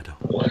don't.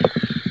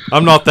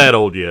 I'm not that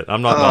old yet.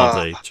 I'm not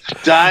Don's age.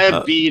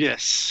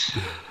 Diabetes.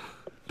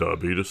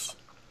 Diabetes.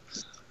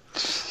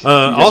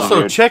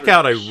 Also, check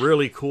out a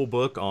really cool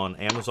book on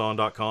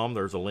Amazon.com.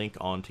 There's a link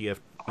on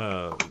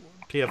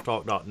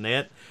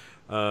tftalk.net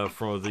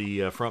for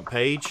the front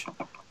page.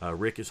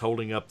 Rick is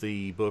holding up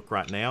the book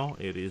right now.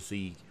 It is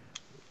the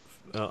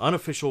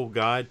unofficial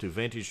guide to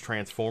vintage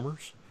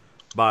Transformers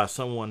by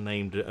someone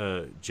named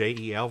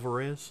J.E.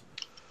 Alvarez.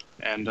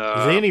 And is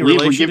there any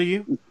relation to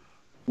you?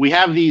 We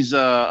have these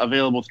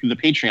available through the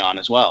Patreon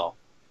as well,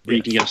 where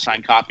you can get a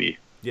signed copy.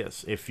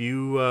 Yes, if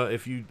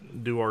you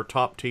do our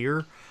top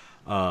tier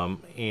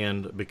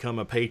and become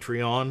a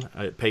Patreon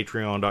at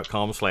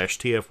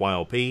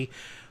patreon.com/TFYLP,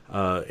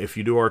 if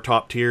you do our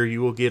top tier,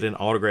 you will get an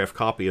autographed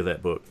copy of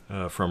that book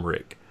from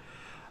Rick.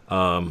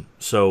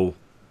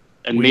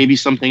 Maybe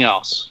something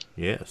else.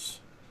 Yes.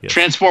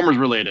 Transformers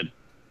related.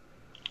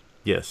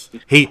 Yes,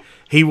 he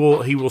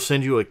will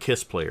send you a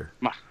KISS player.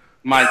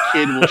 My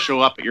kid will show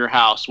up at your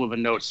house with a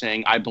note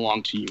saying, "I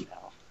belong to you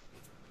now."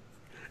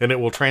 And it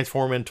will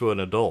transform into an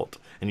adult,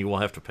 and you will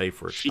have to pay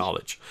for its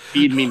college.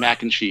 Feed me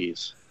mac and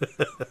cheese.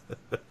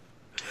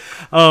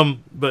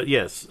 But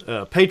yes,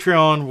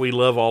 Patreon, we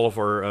love all of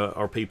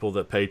our people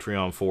that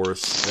Patreon for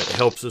us. It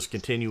helps us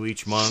continue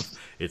each month.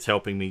 It's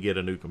helping me get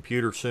a new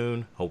computer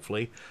soon,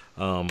 hopefully,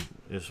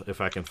 if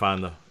I can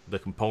find the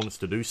components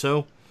to do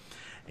so.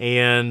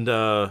 And,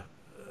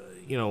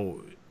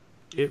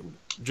 it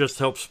just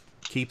helps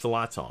keep the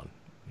lights on.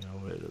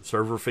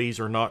 Server fees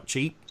are not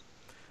cheap,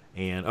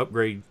 and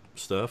upgrade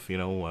stuff, we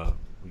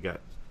got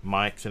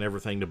mics and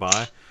everything to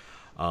buy.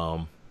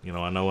 I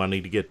know I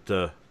need to get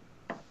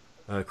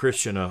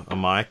Christian a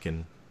mic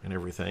and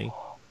everything.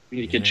 We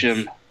need to get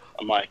Jim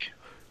a mic.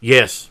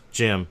 Yes,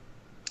 Jim.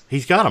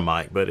 He's got a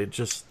mic, but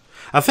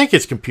I think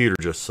his computer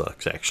just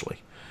sucks,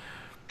 actually.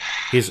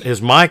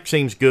 His mic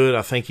seems good.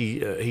 I think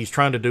he's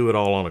trying to do it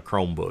all on a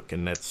Chromebook,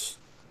 and that's,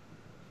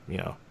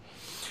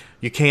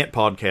 you can't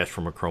podcast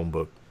from a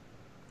Chromebook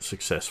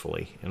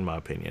successfully, in my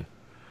opinion.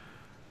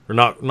 Or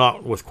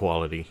not with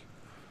quality.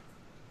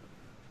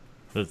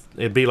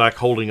 It'd be like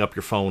holding up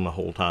your phone the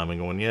whole time and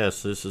going,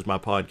 "Yes, this is my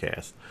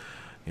podcast."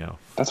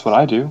 That's what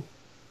I do.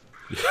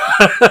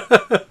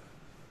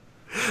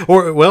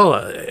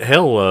 Or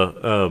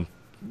hell,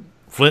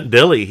 Flint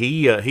Dilly,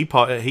 he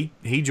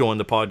joined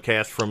the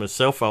podcast from his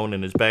cell phone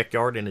in his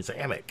backyard in his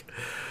hammock.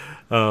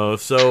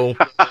 So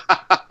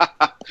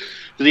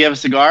Did he have a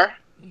cigar?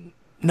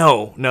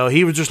 no,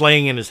 he was just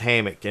laying in his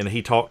hammock and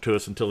he talked to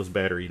us until his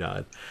battery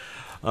died.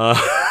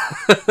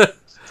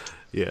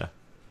 Yeah,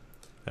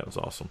 that was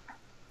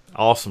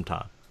awesome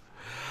time.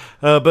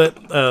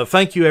 But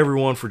thank you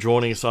everyone for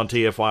joining us on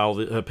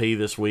TFYLP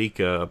this week.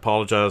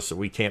 Apologize that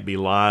we can't be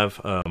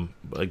live.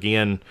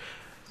 Again,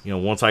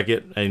 once I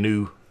get a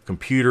new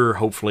computer,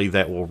 hopefully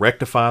that will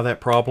rectify that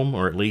problem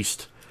or at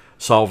least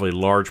solve a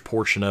large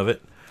portion of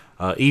it.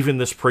 Even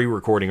this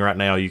pre-recording right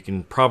now, you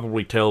can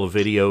probably tell the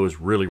video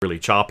is really, really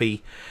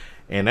choppy.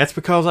 And that's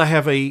because I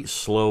have a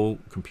slow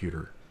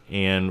computer.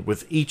 And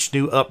with each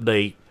new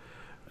update,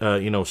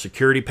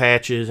 security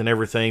patches and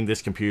everything,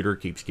 this computer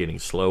keeps getting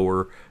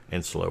slower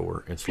and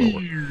slower and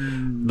slower.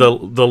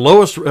 The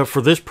lowest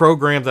for this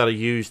program that I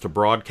use to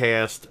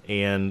broadcast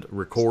and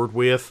record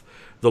with,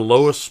 the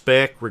lowest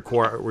spec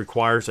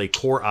requires a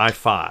Core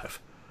i5.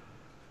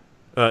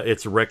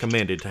 It's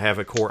recommended to have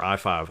a Core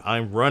i5.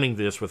 I'm running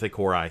this with a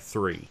Core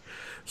i3.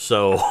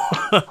 So,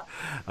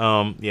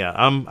 yeah,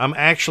 I'm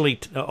actually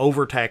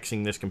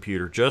overtaxing this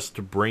computer just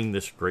to bring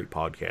this great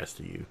podcast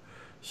to you.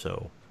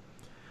 So,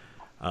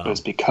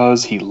 it's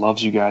because he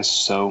loves you guys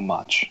so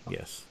much.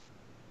 Yes,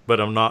 but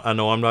I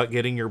know I'm not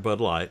getting your Bud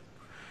Light,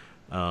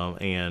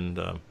 and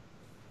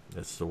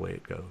that's the way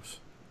it goes.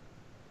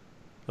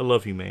 I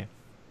love you, man.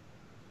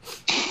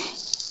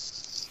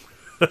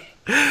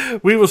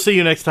 We will see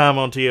you next time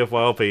on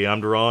TFYLP.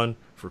 I'm Duron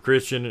for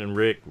Christian and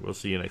Rick. We'll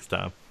see you next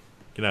time.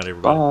 Good night,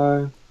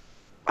 everybody.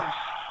 Bye.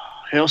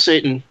 Hail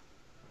Satan.